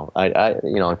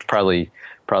 It's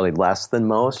probably less than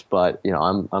most, but,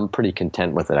 I'm pretty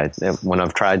content with it. When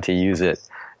I've tried to use it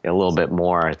a little bit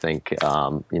more, I think,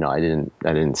 I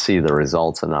didn't see the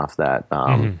results enough that,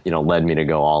 led me to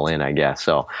go all in, I guess.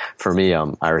 So for me,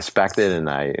 I respect it and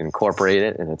I incorporate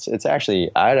it, and it's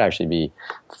actually, I'd actually be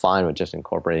fine with just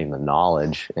incorporating the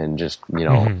knowledge and just,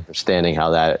 understanding how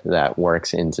that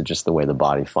works into just the way the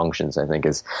body functions. I think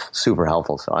is super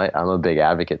helpful. So I'm a big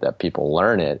advocate that people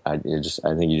learn it. I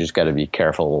think you just got to be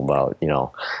careful about,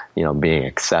 being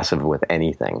excessive with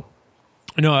anything.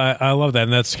 No, I love that.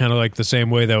 And that's kind of like the same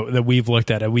way that we've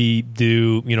looked at it. We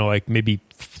do, like maybe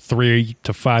 3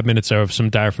 to 5 minutes of some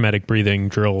diaphragmatic breathing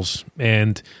drills.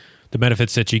 And the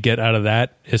benefits that you get out of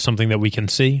that is something that we can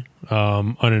see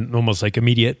on an almost like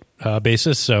immediate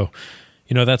basis. So,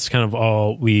 that's kind of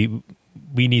all we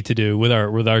need to do with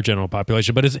our general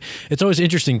population. But it's always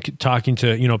interesting talking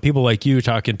to, people like you,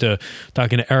 talking to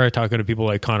Eric, talking to people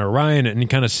like Connor Ryan, and you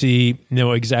kind of see,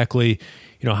 exactly,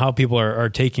 how people are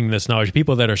taking this knowledge.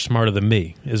 People that are smarter than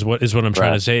me is what I'm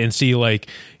trying to say, and see like,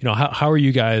 how are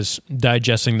you guys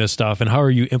digesting this stuff and how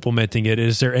are you implementing it?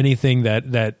 Is there anything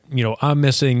that I'm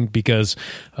missing? Because,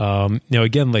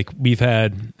 again, like we've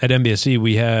had at MBSC,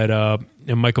 we had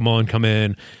Michael Mullen come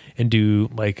in and do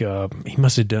like he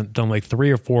must have done like 3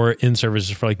 or 4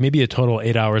 in-services for like maybe a total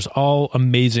 8 hours, all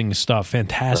amazing stuff,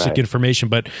 fantastic information.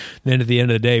 But then at the end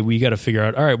of the day, we got to figure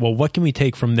out, all right, well, what can we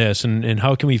take from this and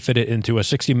how can we fit it into a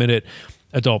 60-minute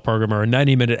adult program or a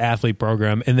 90-minute athlete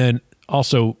program? And then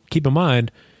also keep in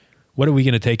mind, what are we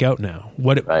going to take out now?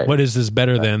 What is this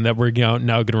better than that we're now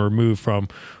going to remove from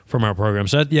our program?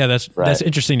 So that's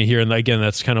interesting to hear. And again,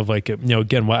 that's kind of like,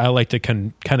 again, why I like to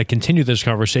kind of continue this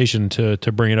conversation to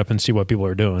bring it up and see what people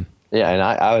are doing. Yeah, and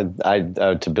I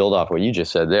would to build off what you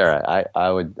just said there,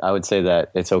 I would say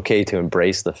that it's okay to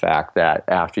embrace the fact that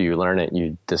after you learn it,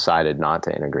 you decided not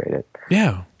to integrate it.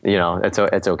 Yeah.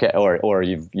 It's okay, or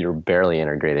you're barely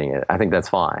integrating it. I think that's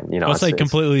fine. It's like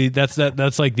completely. That's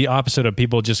like the opposite of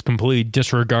people just completely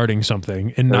disregarding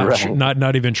something and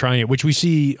not even trying it, which we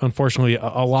see unfortunately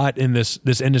a lot in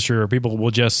this industry, where people will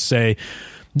just say,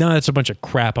 "No, that's a bunch of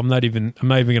crap. I'm not even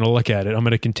going to look at it. I'm going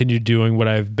to continue doing what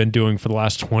I've been doing for the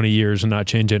last 20 years and not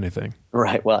change anything."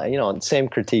 Right. Well, same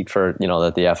critique for,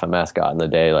 that the FMS got in the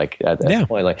day. Like at that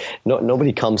point, like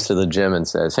nobody comes to the gym and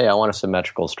says, "Hey, I want a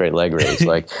symmetrical straight leg raise."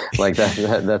 that's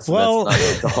not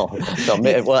the goal.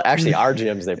 So, well, actually, our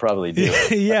gyms, they probably do.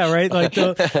 Yeah. Right. Like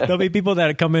there'll be people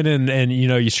that come in and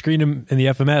you screen them in the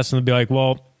FMS and they'll be like,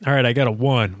 "Well, all right, I got a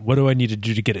 1. What do I need to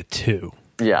do to get a 2?"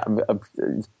 Yeah,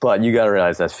 but you got to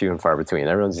realize that's few and far between.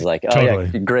 Everyone's just like, "Oh,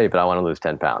 totally. Yeah, great, but I want to lose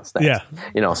 10 pounds." Thanks.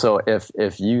 Yeah, so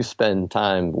if you spend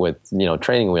time with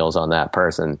training wheels on that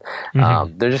person,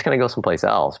 they're just going to go someplace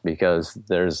else because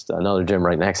there's another gym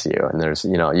right next to you, and there's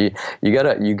you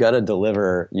gotta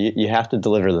deliver. You have to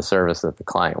deliver the service that the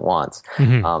client wants.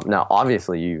 Now,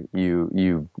 obviously, you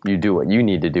do what you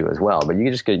need to do as well, but you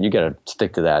got to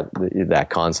stick to that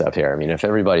concept here. I mean, if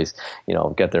everybody's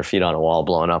got their feet on a wall,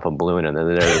 blowing up a balloon, and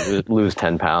then they lose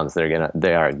 10 pounds,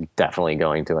 they are definitely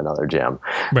going to another gym,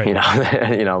 right.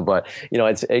 But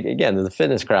it's, again, the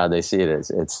fitness crowd, they see it as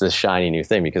it's this shiny new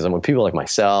thing, because when people like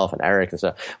myself and Eric and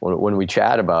stuff, when we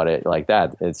chat about it like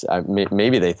that, it's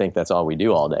maybe they think that's all we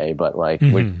do all day, but like,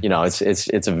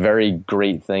 it's a very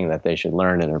great thing that they should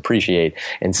learn and appreciate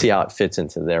and see how it fits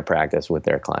into their practice with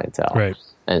their clientele. Right.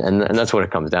 And that's what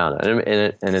it comes down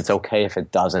to. And it's okay if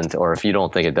it doesn't, or if you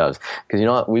don't think it does. Because you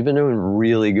know what? We've been doing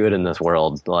really good in this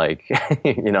world, like,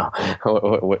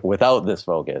 without this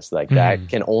focus. Like, that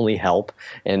can only help.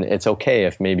 And it's okay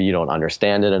if maybe you don't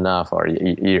understand it enough, or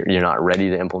you're not ready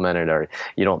to implement it, or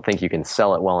you don't think you can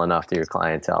sell it well enough to your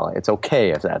clientele. It's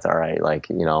okay if that's all right. Like,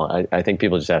 I think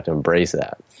people just have to embrace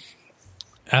that.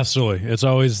 Absolutely. It's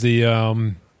always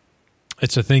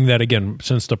it's a thing that, again,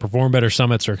 since the Perform Better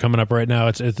Summits are coming up right now,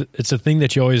 it's a thing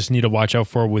that you always need to watch out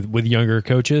for with younger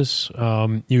coaches.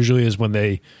 Usually is when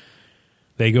they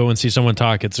go and see someone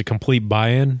talk, it's a complete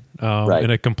buy-in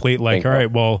and a complete like, all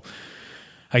right, well,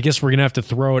 I guess we're going to have to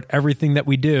throw out everything that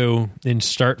we do and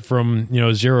start from,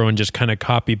 0 and just kind of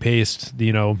copy paste,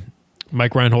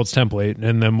 Mike Reinhold's template,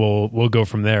 and then we'll go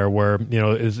from there. Where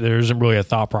there isn't really a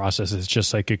thought process; it's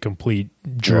just like a complete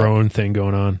drone thing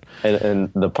going on.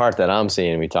 And the part that I'm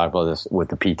seeing, and we talk about this with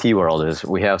the PT world, is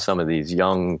we have some of these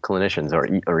young clinicians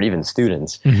or even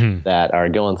students that are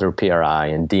going through PRI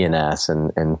and DNS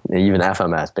and even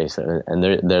FMS based, and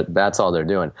they're that's all they're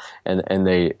doing, and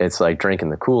it's like drinking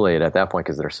the Kool-Aid at that point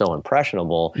because they're so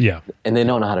impressionable, and they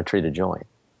don't know how to treat a joint.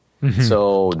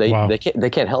 So they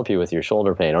can't help you with your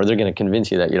shoulder pain, or they're going to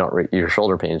convince you that your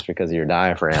shoulder pain is because of your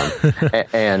diaphragm,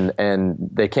 and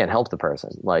they can't help the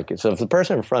person. Like, so if the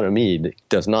person in front of me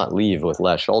does not leave with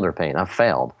less shoulder pain, I've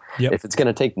failed. Yep. If it's going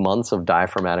to take months of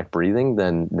diaphragmatic breathing,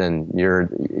 then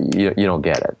you don't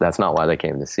get it. That's not why they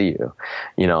came to see you.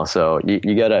 So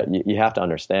you have to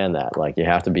understand that. Like, you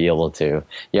have to be able to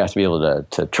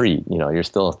treat. You're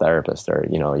still a therapist, or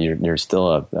you're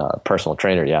still a personal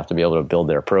trainer. You have to be able to build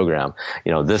their program.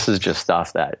 This is just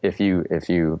stuff that if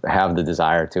you have the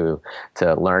desire to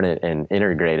learn it and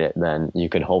integrate it, then you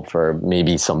can hope for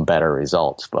maybe some better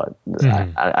results. But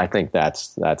I think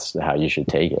that's how you should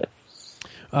take it.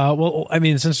 Well, I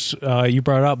mean, since you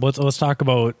brought it up, let's talk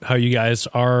about how you guys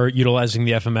are utilizing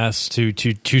the FMS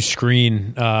to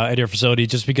screen at your facility.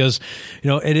 Just because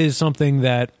it is something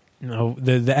that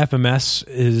the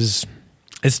FMS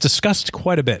it's discussed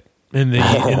quite a bit in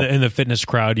the fitness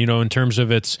crowd. In terms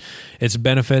of its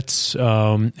benefits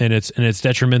and its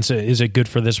detriments. Is it good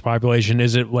for this population?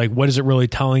 Is it like, what is it really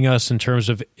telling us in terms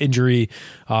of injury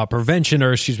prevention,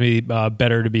 or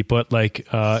better to be put, like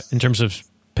in terms of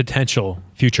potential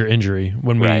future injury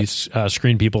when we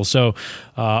screen people. So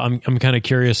I'm kind of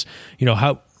curious,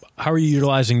 how are you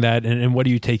utilizing that, and what are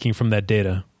you taking from that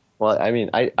data? Well, I mean,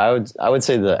 I would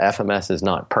say the FMS is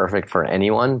not perfect for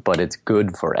anyone, but it's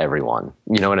good for everyone.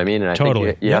 You know what I mean? And I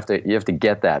think you have to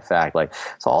get that fact. Like,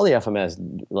 so all the FMS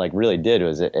really did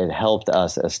was it helped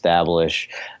us establish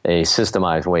a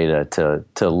systemized way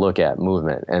to look at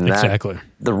movement. And exactly.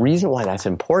 The reason why that's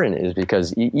important is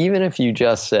because even if you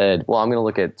just said, well, I'm going to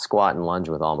look at squat and lunge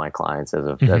with all my clients as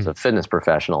a fitness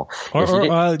professional.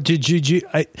 I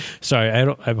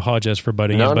apologize for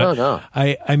butting in, but no.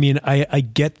 I mean, I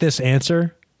get this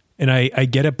answer, and I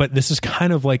get it, but this is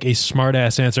kind of like a smart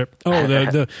ass answer. Oh,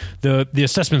 the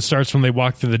assessment starts when they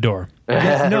walk through the door. No,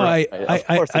 of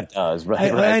course it does.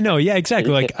 Right. I know. Yeah,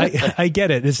 exactly. Like I get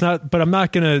it. It's not, but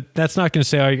that's not going to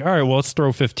say, all right, well, let's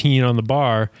throw 15 on the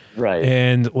bar, right,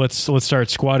 and let's start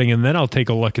squatting, and then I'll take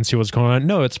a look and see what's going on.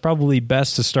 No, it's probably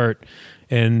best to start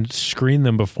and screen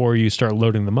them before you start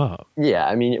loading them up. Yeah,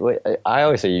 I mean, I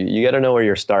always say you got to know where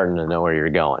you're starting to know where you're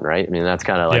going, right? I mean, that's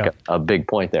kind of like a big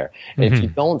point there. If you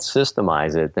don't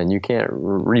systemize it, then you can't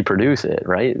reproduce it,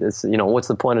 right? It's what's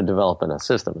the point of developing a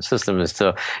system? A system is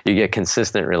so you get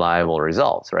consistent, reliable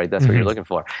results, right? That's what you're looking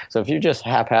for. So if you're just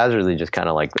haphazardly just kind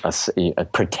of like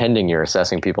pretending you're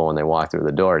assessing people when they walk through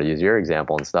the door, to use your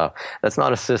example and stuff, that's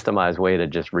not a systemized way to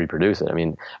just reproduce it. I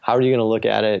mean, how are you going to look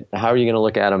at it? How are you going to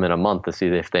look at them in a month to see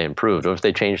if they improved, or if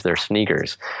they changed their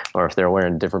sneakers, or if they're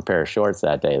wearing a different pair of shorts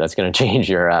that day? That's going to change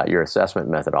your assessment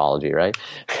methodology, right?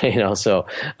 So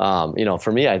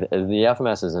for me, the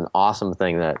FMS is an awesome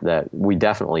thing that we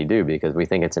definitely do, because we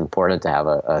think it's important to have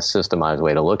a systemized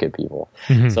way to look at people.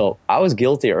 So I was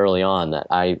guilty early on that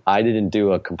I didn't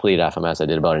do a complete FMS. I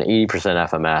did about an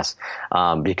 80%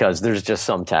 FMS because there's just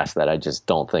some tests that I just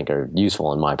don't think are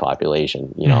useful in my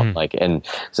population, and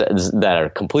so, that are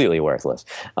completely worthless.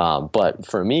 But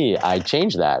for me, I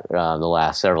changed that the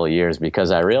last several years,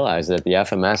 because I realized that the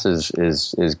FMS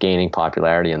is gaining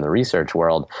popularity in the research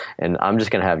world, and I'm just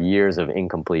going to have years of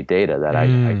incomplete data that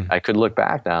I could look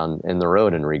back down in the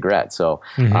road and regret. So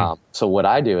so what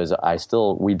I do is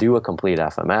we do a complete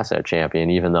FMS at Champion,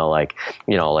 even though like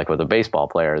with a baseball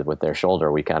player with their shoulder,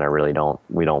 we kind of really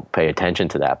don't pay attention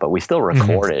to that, but we still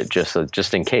record it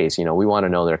just in case. We want to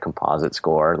know their composite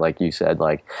score, like you said,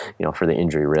 for the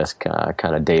injury risk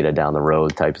kind of data down the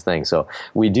road type of thing. So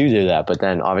we do that, but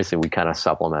then obviously we kind of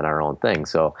supplement our own thing.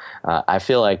 So I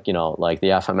feel like like the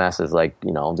FMS is like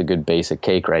the good basic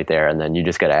cake right there, and then you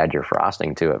just got to add your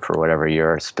frosting to it for whatever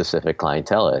your specific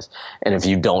clientele is. And if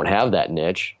you don't have that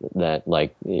niche that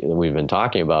like we've been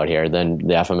talking about here, then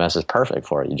the FMS is perfect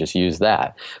for it. You just use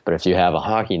that. But if you have a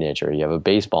hockey niche, or you have a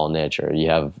baseball niche, or you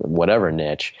have whatever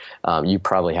niche, you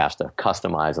probably have to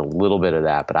customize a little bit of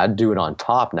that. But I'd do it on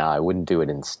top now. I wouldn't do it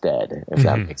instead, if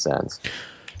that makes sense.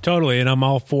 Totally, and I'm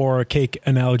all for cake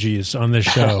analogies on this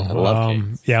show. Love cake.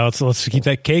 Yeah, let's keep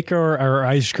that cake or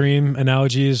ice cream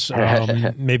analogies.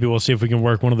 Maybe we'll see if we can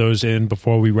work one of those in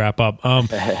before we wrap up.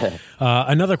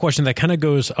 Another question that kind of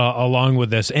goes along with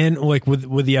this, and like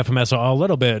with the FMS a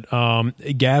little bit.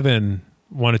 Gavin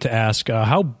wanted to ask,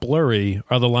 how blurry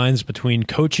are the lines between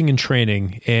coaching and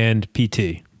training and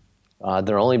PT?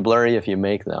 They're only blurry if you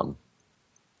make them.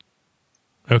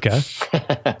 Okay.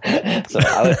 So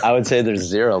I would say there's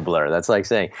zero blur. That's like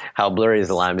saying, how blurry is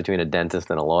the line between a dentist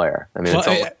and a lawyer? I mean,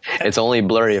 it's only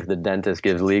blurry if the dentist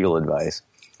gives legal advice.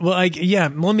 Well,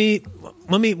 let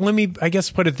me, I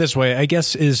guess, put it this way. I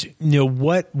guess is,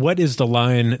 what is the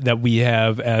line that we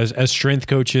have as strength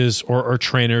coaches or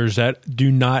trainers that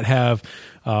do not have,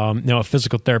 a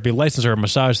physical therapy license or a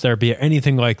massage therapy or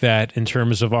anything like that in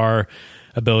terms of our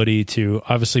ability to,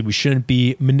 obviously we shouldn't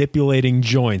be manipulating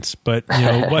joints, but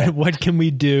what can we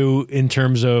do in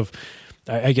terms of,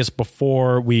 I guess,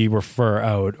 before we refer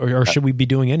out, or should we be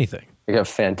doing anything? You got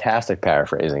fantastic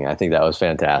paraphrasing. I think that was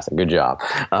fantastic. Good job.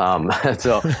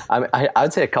 So I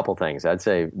would say a couple things. I'd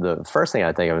say the first thing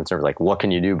I think of in terms of like, what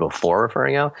can you do before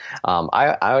referring out?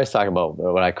 I always talk about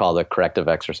what I call the corrective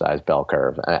exercise bell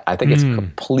curve. I think it's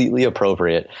completely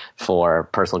appropriate for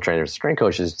personal trainers and strength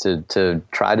coaches to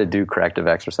try to do corrective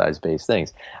exercise based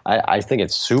things. I think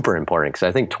it's super important because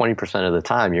I think 20% of the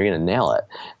time you're going to nail it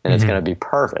and it's going to be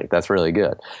perfect. That's really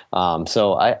good.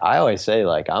 So I always say,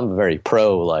 like, I'm very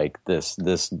pro like this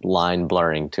line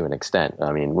blurring to an extent.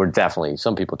 I mean, we're definitely,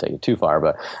 some people take it too far,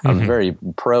 but I'm very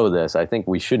pro this. I think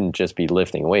we shouldn't just be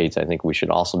lifting weights. I think we should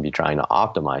also be trying to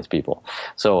optimize people.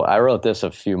 So I wrote this a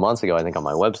few months ago, I think on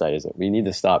my website, is that we need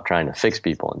to stop trying to fix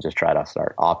people and just try to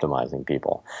start optimizing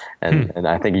people. And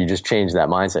I think you just change that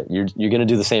mindset. You're going to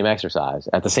do the same exercise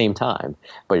at the same time,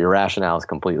 but your rationale is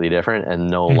completely different and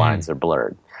no lines are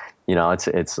blurred.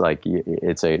 It's like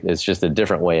it's just a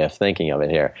different way of thinking of it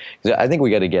here. I think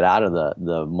we got to get out of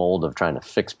the mold of trying to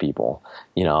fix people.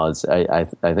 I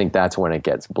think that's when it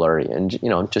gets blurry, and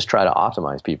just try to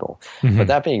optimize people. But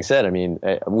that being said, I mean,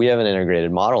 we have an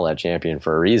integrated model at Champion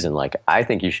for a reason. Like, I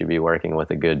think you should be working with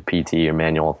a good PT or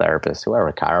manual therapist,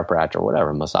 whoever, chiropractor,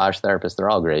 whatever, massage therapist. They're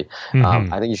all great.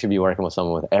 I think you should be working with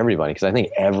someone with everybody, because I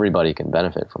think everybody can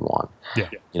benefit from one.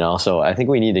 Yeah. So I think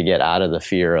we need to get out of the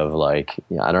fear of like,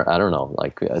 I don't know,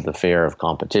 like the fear of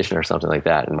competition or something like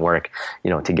that, and work,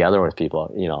 together with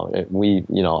people.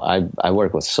 I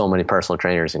work with so many personal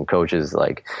trainers and coaches,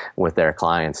 like, with their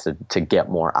clients to get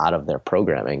more out of their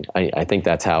programming. I think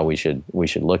that's how we should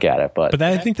look at it. But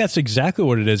I think that's exactly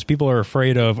what it is. People are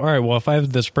afraid of, all right, well, if I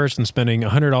have this person spending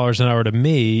 $100 an hour to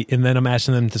me, and then I'm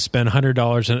asking them to spend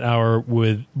 $100 an hour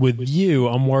with you,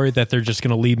 I'm worried that they're just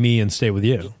going to leave me and stay with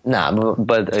you. Nah,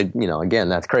 but again,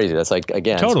 that's crazy. That's like,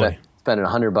 again, totally. Spending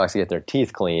 $100 to get their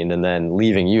teeth cleaned and then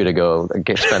leaving you to go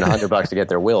spend $100 to get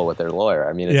their will with their lawyer.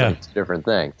 I mean, it's like a different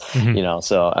thing,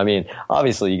 So, I mean,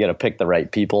 obviously you got to pick the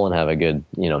right people and have a good,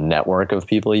 network of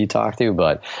people you talk to.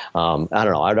 But I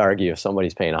don't know. I'd argue if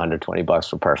somebody's paying $120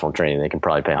 for personal training, they can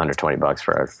probably pay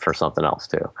 $120 for something else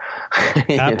too.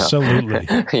 Absolutely.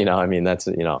 I mean, that's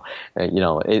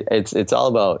it's all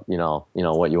about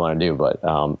what you want to do. But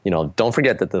don't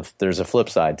forget that there's a flip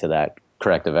side to that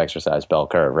corrective exercise bell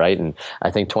curve, right? And I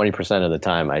think 20% of the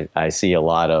time I see a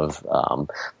lot of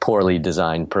poorly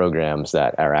designed programs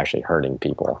that are actually hurting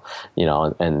people,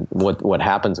 and what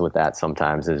happens with that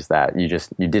sometimes is that you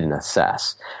didn't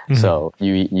assess. So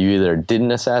you either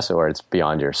didn't assess, or it's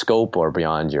beyond your scope or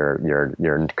beyond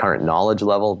your current knowledge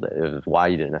level is why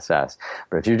you didn't assess.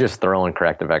 But if you're just throwing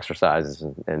corrective exercises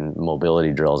and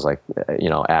mobility drills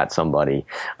at somebody,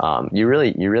 you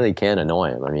really can annoy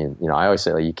them. I mean, I always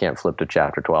say, like, you can't flip to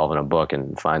chapter 12 in a book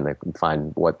and find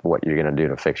what you're going to do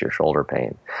to fix your shoulder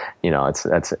pain.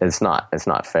 It's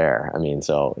not fair. I mean,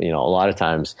 so a lot of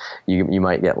times you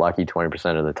might get lucky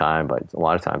 20% of the time, but a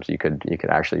lot of times you could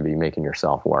actually be making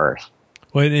yourself worse.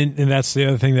 Well, and that's the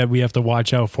other thing that we have to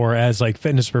watch out for as like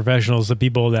fitness professionals, the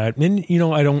people that, and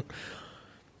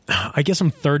I guess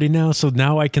I'm 30 now, so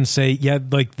now I can say,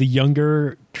 like the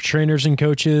younger trainers and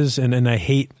coaches, and I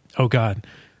hate, oh God,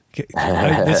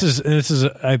 this is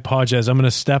I apologize. I'm going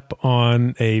to step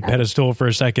on a pedestal for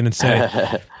a second and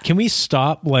say, can we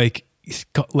stop like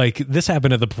this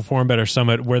happened at the Perform Better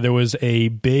Summit, where there was a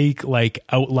big like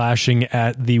outlashing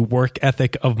at the work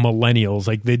ethic of millennials.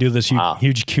 Like, they do this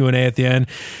huge Q&A at the end,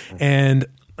 and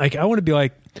like, I want to be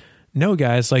like, no,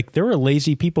 guys, like, there were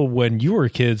lazy people when you were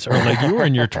kids, or like you were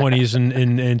in your 20s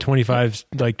and 25,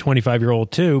 like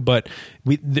 25-year-old too, but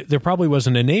there probably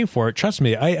wasn't a name for it. Trust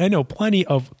me, I know plenty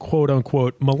of quote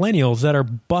unquote millennials that are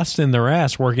busting their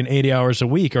ass working 80 hours a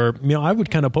week, or, I would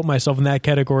kind of put myself in that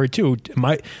category too.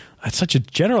 Such a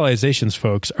generalizations,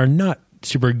 folks, are not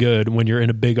super good when you're in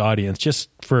a big audience, just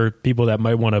for people that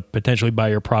might want to potentially buy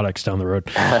your products down the road.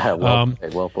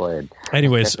 Well played.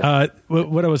 Anyways,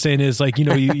 what I was saying is, like,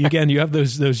 you again, you have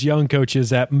those young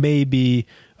coaches that may be,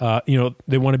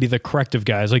 they want to be the corrective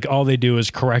guys. Like, all they do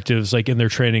is correctives, like in their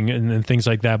training and things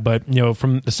like that. But,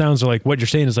 from the sounds of like what you're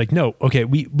saying is like, no, okay,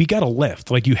 we got to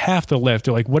lift. Like, you have to lift.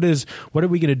 Like, what are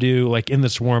we going to do, like, in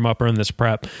this warm up or in this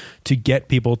prep to get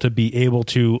people to be able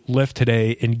to lift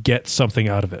today and get something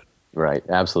out of it? Right,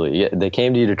 absolutely. Yeah, they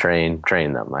came to you to train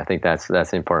them. I think that's the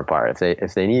important part.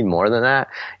 If they need more than that,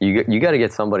 you got to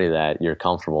get somebody that you're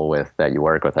comfortable with, that you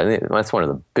work with. I think that's one of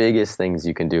the biggest things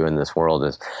you can do in this world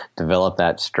is develop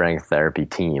that strength therapy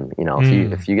team.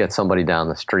 If you get somebody down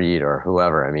the street or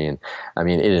whoever, I mean,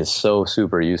 it is so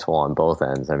super useful on both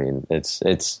ends. I mean, it's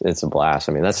a blast.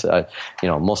 I mean, that's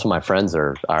most of my friends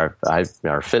are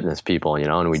fitness people,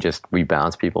 and we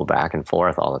bounce people back and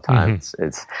forth all the time.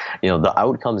 It's the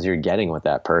outcomes you're getting with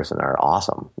that person are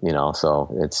awesome,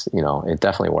 so it's, it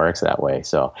definitely works that way.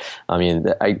 So, I mean,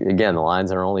 again, the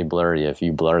lines are only blurry if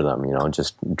you blur them,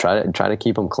 just try to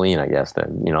keep them clean, I guess,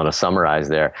 to summarize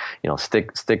there,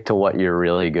 stick to what you're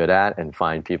really good at and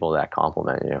find people that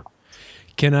complement you.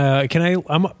 Can I,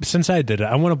 since I did it,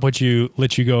 I want to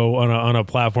let you go on a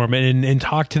platform and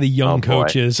talk to the young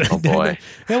coaches. Oh boy.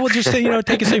 Yeah, we'll just say,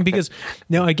 take a second, because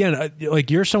now again,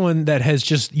 like, you're someone that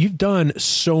has you've done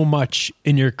so much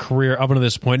in your career up until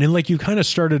this point, and like, you kind of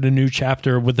started a new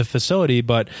chapter with the facility,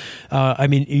 but I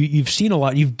mean, you've seen a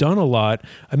lot, you've done a lot.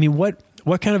 I mean,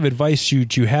 what kind of advice do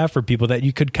you have for people that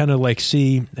you could kind of like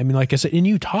see? I mean, like I said, and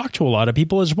you talk to a lot of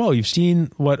people as well. You've seen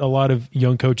what a lot of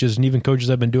young coaches and even coaches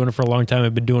that have been doing it for a long time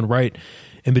have been doing right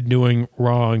and been doing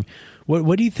wrong.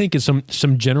 What do you think is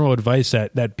some general advice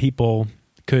that people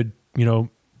could,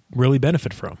 really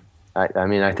benefit from? I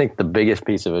mean, I think the biggest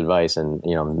piece of advice, and,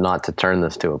 not to turn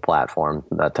this to a platform,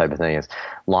 that type of thing, is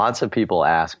lots of people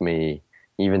ask me,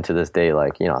 even to this day,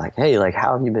 like, hey, like,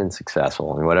 how have you been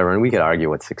successful and whatever? And we could argue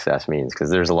what success means, because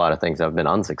there's a lot of things I've been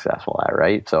unsuccessful at,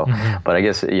 right? So, but I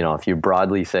guess, if you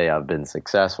broadly say I've been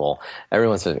successful,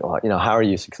 everyone says, well, how are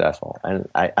you successful? And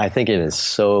I think it is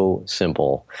so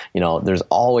simple. There's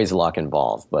always luck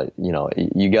involved, but,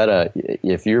 you gotta,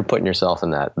 if you're putting yourself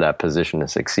in that position to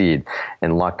succeed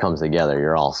and luck comes together,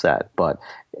 you're all set. But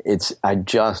I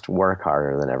just work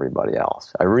harder than everybody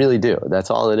else. I really do. That's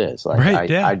all it is. Like, right,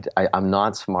 yeah. I'm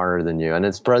not smarter than you. And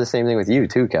it's probably the same thing with you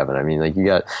too, Kevin. I mean, like, you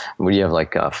have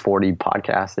like 40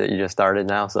 podcasts that you just started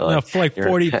now? So like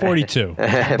 42.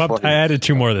 I added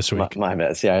 2 more this week. My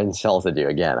bad. See, I insulted you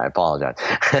again. I apologize.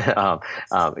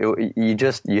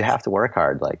 You have to work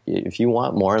hard. Like, if you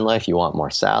want more in life, you want more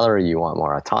salary, you want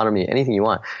more autonomy, anything you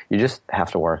want, you just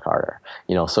have to work harder.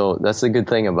 So that's the good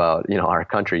thing about, our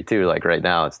country too. Like, right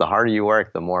now, it's the harder you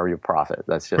work, the more you profit.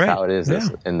 That's just how it is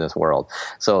in this world.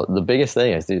 So the biggest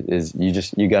thing is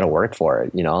you got to work for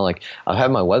it. Like, I've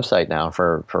had my website now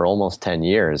for almost 10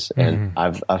 years, and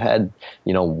I've had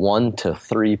 1 to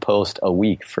 3 posts a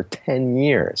week for 10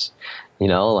 years.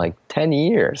 Like 10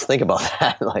 years. Think about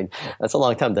that. Like, that's a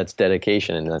long time. That's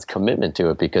dedication and that's commitment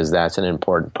to it, because that's an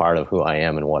important part of who I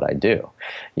am and what I do.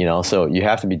 So you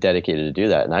have to be dedicated to do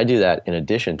that. And I do that in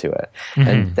addition to it.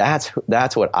 And that's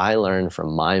what I learned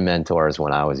from my mentors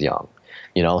when I was young.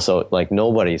 So like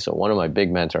nobody. So one of my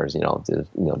big mentors,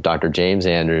 Dr. James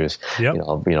Andrews,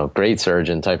 great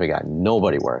surgeon type of guy.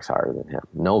 Nobody works harder than him.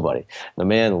 Nobody. The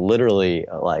man literally,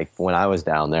 like, when I was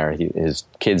down there, his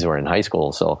kids were in high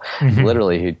school. So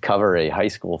literally he'd cover a high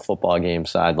school football game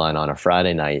sideline on a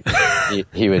Friday night.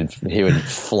 he would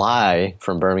fly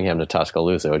from Birmingham to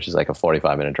Tuscaloosa, which is like a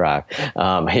 45-minute drive.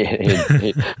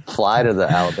 He'd fly to the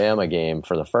Alabama game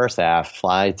for the first half,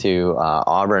 fly to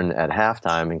Auburn at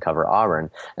halftime and cover Auburn,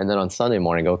 and then on Sunday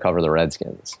morning go cover the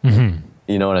Redskins.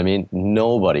 You know what I mean?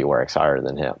 Nobody works harder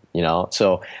than him,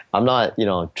 So I'm not,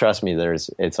 trust me,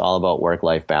 it's all about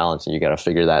work-life balance, and you got to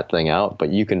figure that thing out,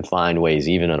 but you can find ways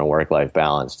even in a work-life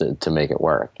balance to make it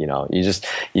work. You just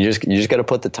got to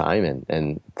put the time in,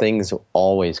 and things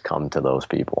always come to those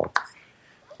people.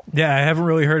 Yeah, I haven't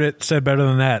really heard it said better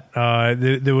than that.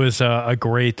 There was a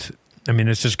great,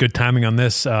 it's just good timing on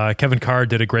this. Kevin Carr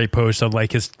did a great post of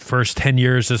like his first 10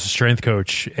 years as a strength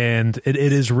coach. And it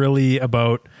is really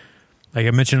about, like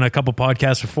I mentioned in a couple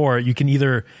podcasts before, you can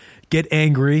either get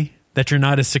angry that you're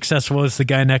not as successful as the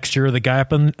guy next to you or the guy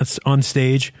up on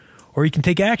stage, or you can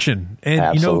take action and,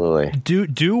 Absolutely.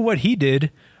 Do what he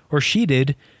did or she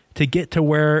did to get to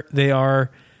where they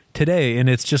are today. And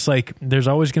it's just like, there's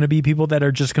always going to be people that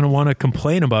are just going to want to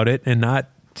complain about it and not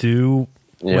do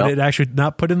would it actually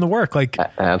not put in the work? Like,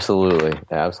 absolutely.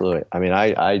 I mean,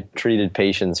 I treated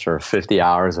patients for 50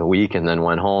 hours a week and then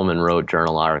went home and wrote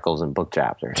journal articles and book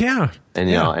chapters. Yeah. And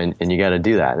you know, and you got to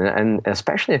do that, and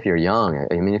especially if you're young.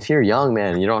 I mean, if you're young,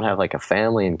 man, and you don't have like a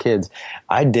family and kids.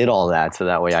 I did all that so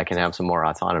that way I can have some more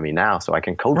autonomy now, so I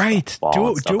can coach. Right,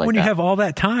 do it when you have all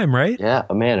that time, right? Yeah,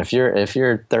 man. If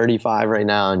you're 35 right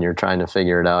now and you're trying to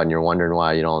figure it out and you're wondering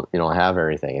why you don't have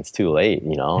everything, it's too late.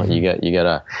 You know, you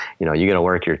gotta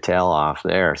work your tail off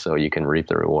there so you can reap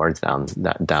the rewards down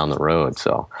the road.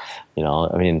 So. You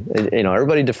know, I mean,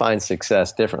 everybody defines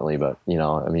success differently, but you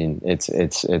know, I mean, it's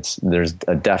there's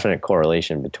a definite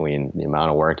correlation between the amount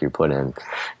of work you put in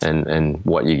and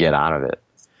what you get out of it.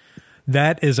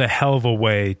 That is a hell of a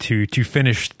way to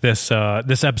finish this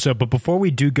episode. But before we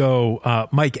do go,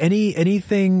 Mike,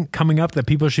 anything coming up that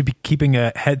people should be keeping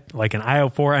an eye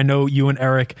out for? I know you and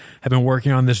Eric have been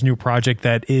working on this new project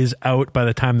that is out by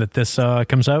the time that this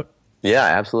comes out. Yeah,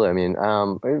 absolutely. I mean,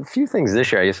 a few things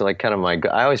this year. I guess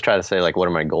I always try to say like, what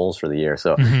are my goals for the year?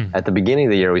 So at the beginning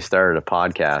of the year, we started a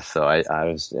podcast. So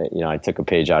I took a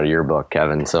page out of your book,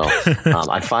 Kevin. So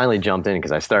I finally jumped in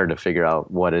because I started to figure out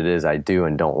what it is I do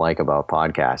and don't like about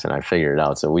podcasts, and I figured it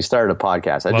out. So we started a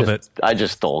podcast. I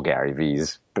just stole Gary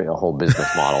Vee's whole business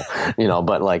model,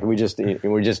 but like we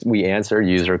answer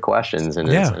user questions, and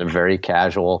it's a very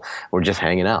casual, we're just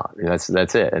hanging out.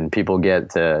 That's it. And people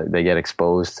get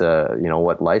exposed to,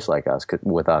 what life's like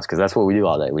with us. Cause that's what we do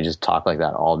all day. We just talk like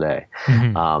that all day.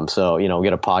 So, we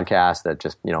get a podcast that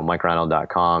just,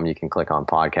 MikeReinhold.com. You can click on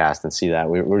podcast and see that.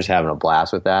 We're just having a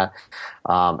blast with that.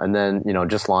 And then,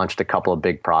 just launched a couple of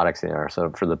big products there. So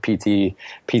for the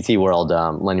PT world,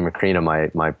 Lenny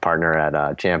Macrina, my partner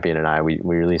at Champion, and I,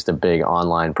 we released a big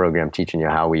online program teaching you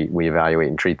how we evaluate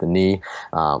and treat the knee,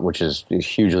 which is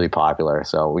hugely popular.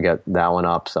 So we got that one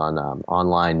up on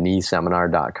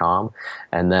onlinekneeseminar.com.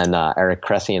 And then Eric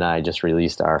Cressy and I just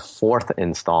released our 4th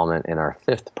installment in our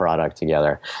 5th product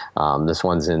together. This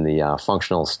one's in the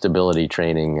functional stability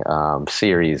training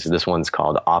series. This one's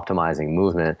called Optimizing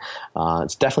Movement.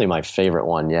 It's definitely my favorite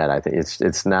one yet. I think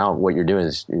it's now what you're doing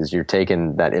is you're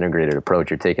taking that integrated approach.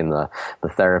 You're taking the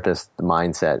therapist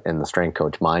mindset and the strength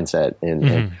coach mindset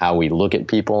in how we look at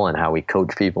people and how we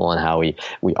coach people and how we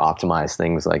optimize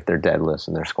things like their deadlifts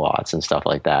and their squats and stuff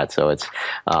like that. So it's,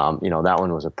 that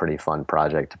one was a pretty fun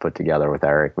project to put together with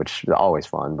Eric, which is always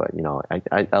fun, but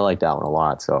I like that one a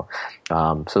lot. So,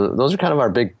 so those are kind of our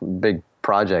big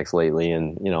projects lately,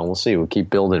 and, we'll see, we'll keep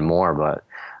building more, but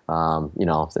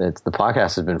the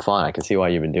podcast has been fun. I can see why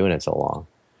you've been doing it so long.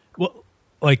 Well,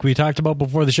 like we talked about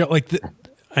before the show,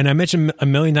 and I mentioned a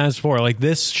million times before, like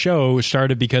this show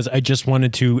started because I just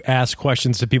wanted to ask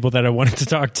questions to people that I wanted to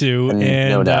talk to. And,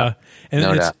 no doubt.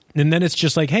 And then it's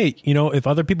just like, hey, if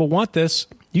other people want this,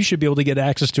 you should be able to get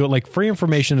access to it. Like free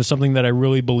information is something that I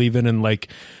really believe in. And like,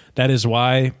 that is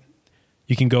why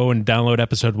you can go and download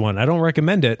episode 1. I don't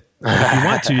recommend it. If you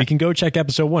want to, you can go check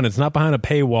episode 1. It's not behind a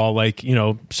paywall like,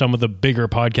 some of the bigger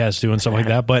podcasts do and stuff like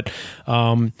that. But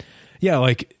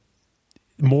like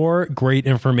more great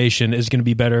information is going to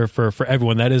be better for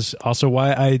everyone. That is also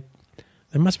why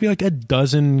there must be like a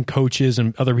dozen coaches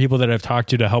and other people that I've talked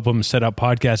to help them set up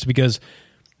podcasts, because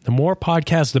the more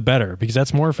podcasts, the better, because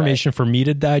that's more information for me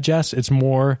to digest. It's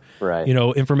more,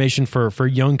 information for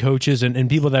young coaches and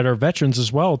people that are veterans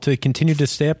as well to continue to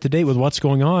stay up to date with what's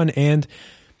going on. And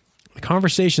the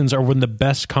conversations are when the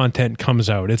best content comes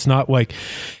out. It's not like,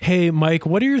 hey, Mike,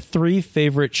 what are your 3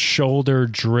 favorite shoulder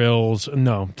drills?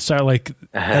 No, sorry, like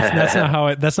that's not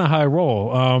how I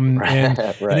roll. And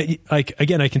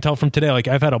again, I can tell from today, like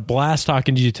I've had a blast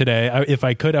talking to you today. If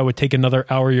I could, I would take another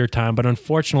hour of your time, but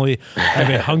unfortunately, I have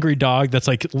a hungry dog that's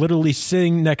like literally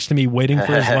sitting next to me, waiting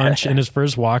for his lunch and his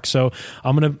first walk. So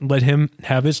I'm gonna let him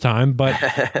have his time, but.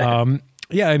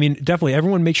 Yeah, I mean, definitely.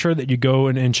 Everyone make sure that you go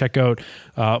and check out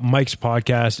Mike's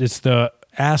podcast. It's the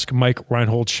Ask Mike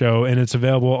Reinhold Show, and it's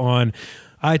available on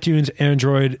iTunes,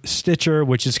 Android, Stitcher,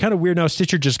 which is kind of weird now.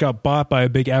 Stitcher just got bought by a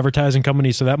big advertising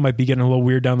company, so that might be getting a little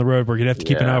weird down the road. We're going to have to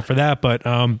keep an eye out for that, but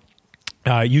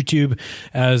YouTube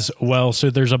as well.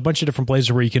 So there's a bunch of different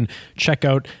places where you can check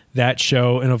out that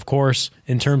show. And of course,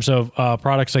 in terms of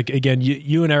products, like, again,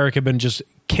 you and Eric have been just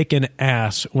kicking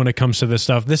ass when it comes to this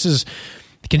stuff. This is...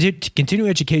 Continuing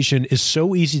education is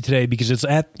so easy today because it's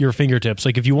at your fingertips.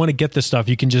 Like if you want to get this stuff,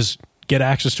 you can just get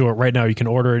access to it right now. You can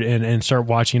order it and start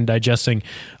watching and digesting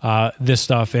this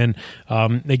stuff. And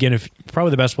again,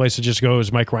 probably the best place to just go is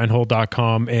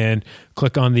MikeReinhold.com and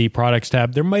click on the products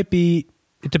tab. There might be,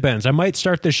 it depends. I might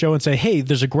start this show and say, hey,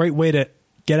 there's a great way to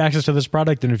get access to this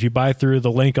product. And if you buy through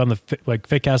the link on the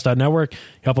fitcast.network,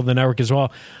 help on the network as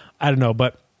well. I don't know,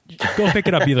 but go pick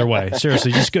it up either way.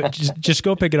 Seriously, just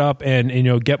go pick it up and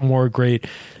get more great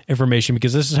information,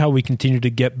 because this is how we continue to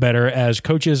get better as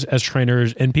coaches, as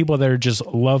trainers, and people that are just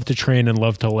love to train and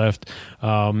love to lift.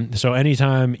 So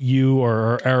anytime you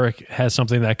or Eric has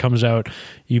something that comes out,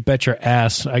 you bet your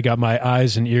ass I got my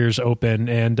eyes and ears open.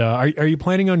 And are you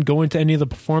planning on going to any of the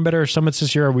Perform Better summits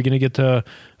this year? Are we going to get to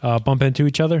bump into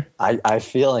each other? I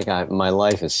feel like my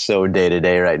life is so day to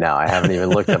day right now. I haven't even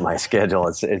looked at my schedule.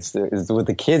 It's with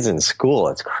the kids in school.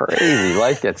 It's crazy.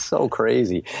 Life gets so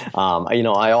crazy.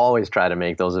 I always try to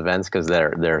make those events because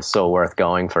they're so worth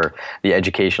going for the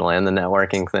educational and the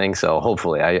networking thing. So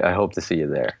hopefully, I hope to see you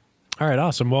there. All right,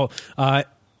 awesome. Well,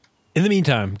 in the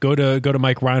meantime, go to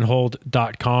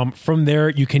MikeReinhold.com. From there,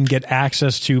 you can get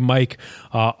access to Mike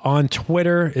on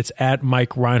Twitter. It's at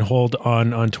Mike Reinhold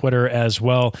on Twitter as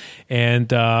well.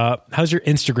 And how's your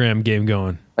Instagram game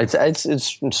going? It's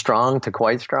strong to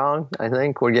quite strong. I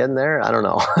think we're getting there. I don't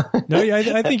know. No, yeah,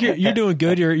 I think you're doing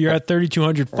good. You're at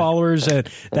 3,200 followers, and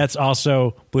that's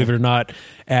also, believe it or not,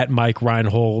 at Mike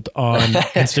Reinhold on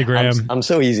Instagram. I'm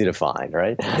so easy to find,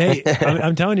 right? Hey,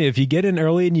 I'm telling you, if you get in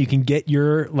early and you can get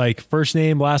your first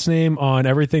name, last name on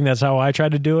everything, that's how I try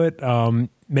to do it.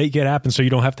 Make it happen so you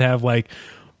don't have to have like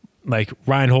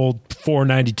Reinhold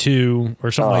 492 or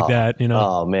something like that,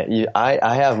 Oh man,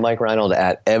 I have Mike Reinhold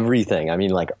at everything. I mean,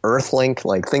 like Earthlink,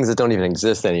 like things that don't even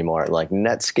exist anymore, like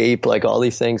Netscape, like all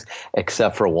these things,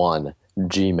 except for one,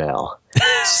 Gmail.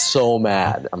 So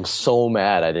mad. I'm so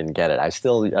mad I didn't get it. I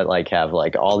still have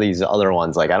all these other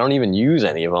ones. I don't even use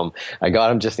any of them. I got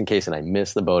them just in case, and I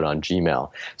missed the boat on Gmail.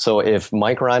 So if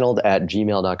Mike Reinhold at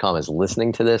gmail.com is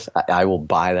listening to this, I will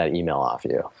buy that email off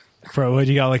you. For what,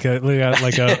 you got like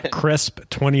a crisp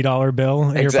 $20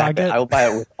 bill in your pocket? I will buy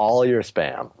it with all your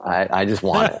spam. I just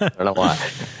want it. I don't know why.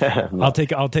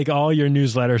 I'll take all your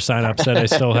newsletter signups that I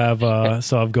still have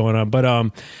going on.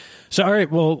 But so all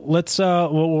right, well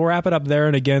we'll wrap it up there.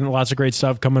 And again, lots of great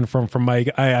stuff coming from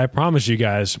Mike. I promise you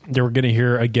guys that we're going to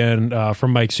hear again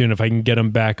from Mike soon if I can get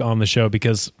him back on the show,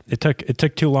 because it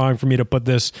took too long for me to put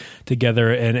this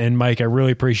together. And Mike, I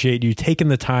really appreciate you taking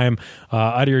the time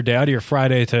out of your day, out of your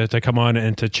Friday to come on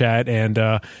and to chat and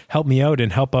help me out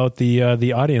and help out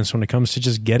the audience when it comes to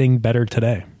just getting better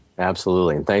today.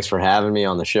 Absolutely. And thanks for having me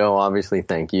on the show. Obviously,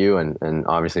 thank you. And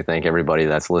obviously, thank everybody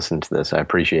that's listened to this. I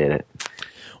appreciate it.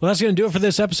 Well, that's going to do it for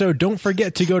this episode. Don't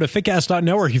forget to go to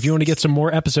fitcast.network if you want to get some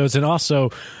more episodes. And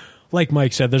also, like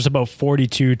Mike said, there's about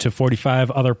 42 to 45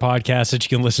 other podcasts that you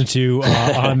can listen to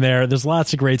on there. There's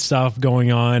lots of great stuff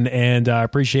going on, and I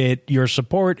appreciate your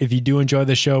support. If you do enjoy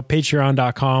the show,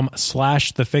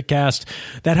 patreon.com/thefitcast.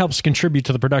 That helps contribute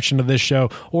to the production of this show,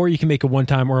 or you can make a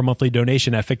one-time or a monthly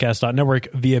donation at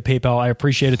fitcast.network via PayPal. I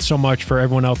appreciate it so much for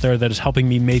everyone out there that is helping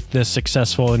me make this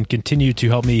successful and continue to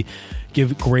help me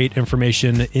give great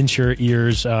information into your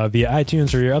ears via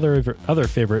iTunes or your other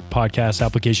favorite podcast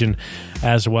application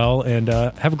as well. And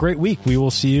have a great week. We will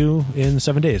see you in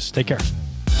 7 days. Take care.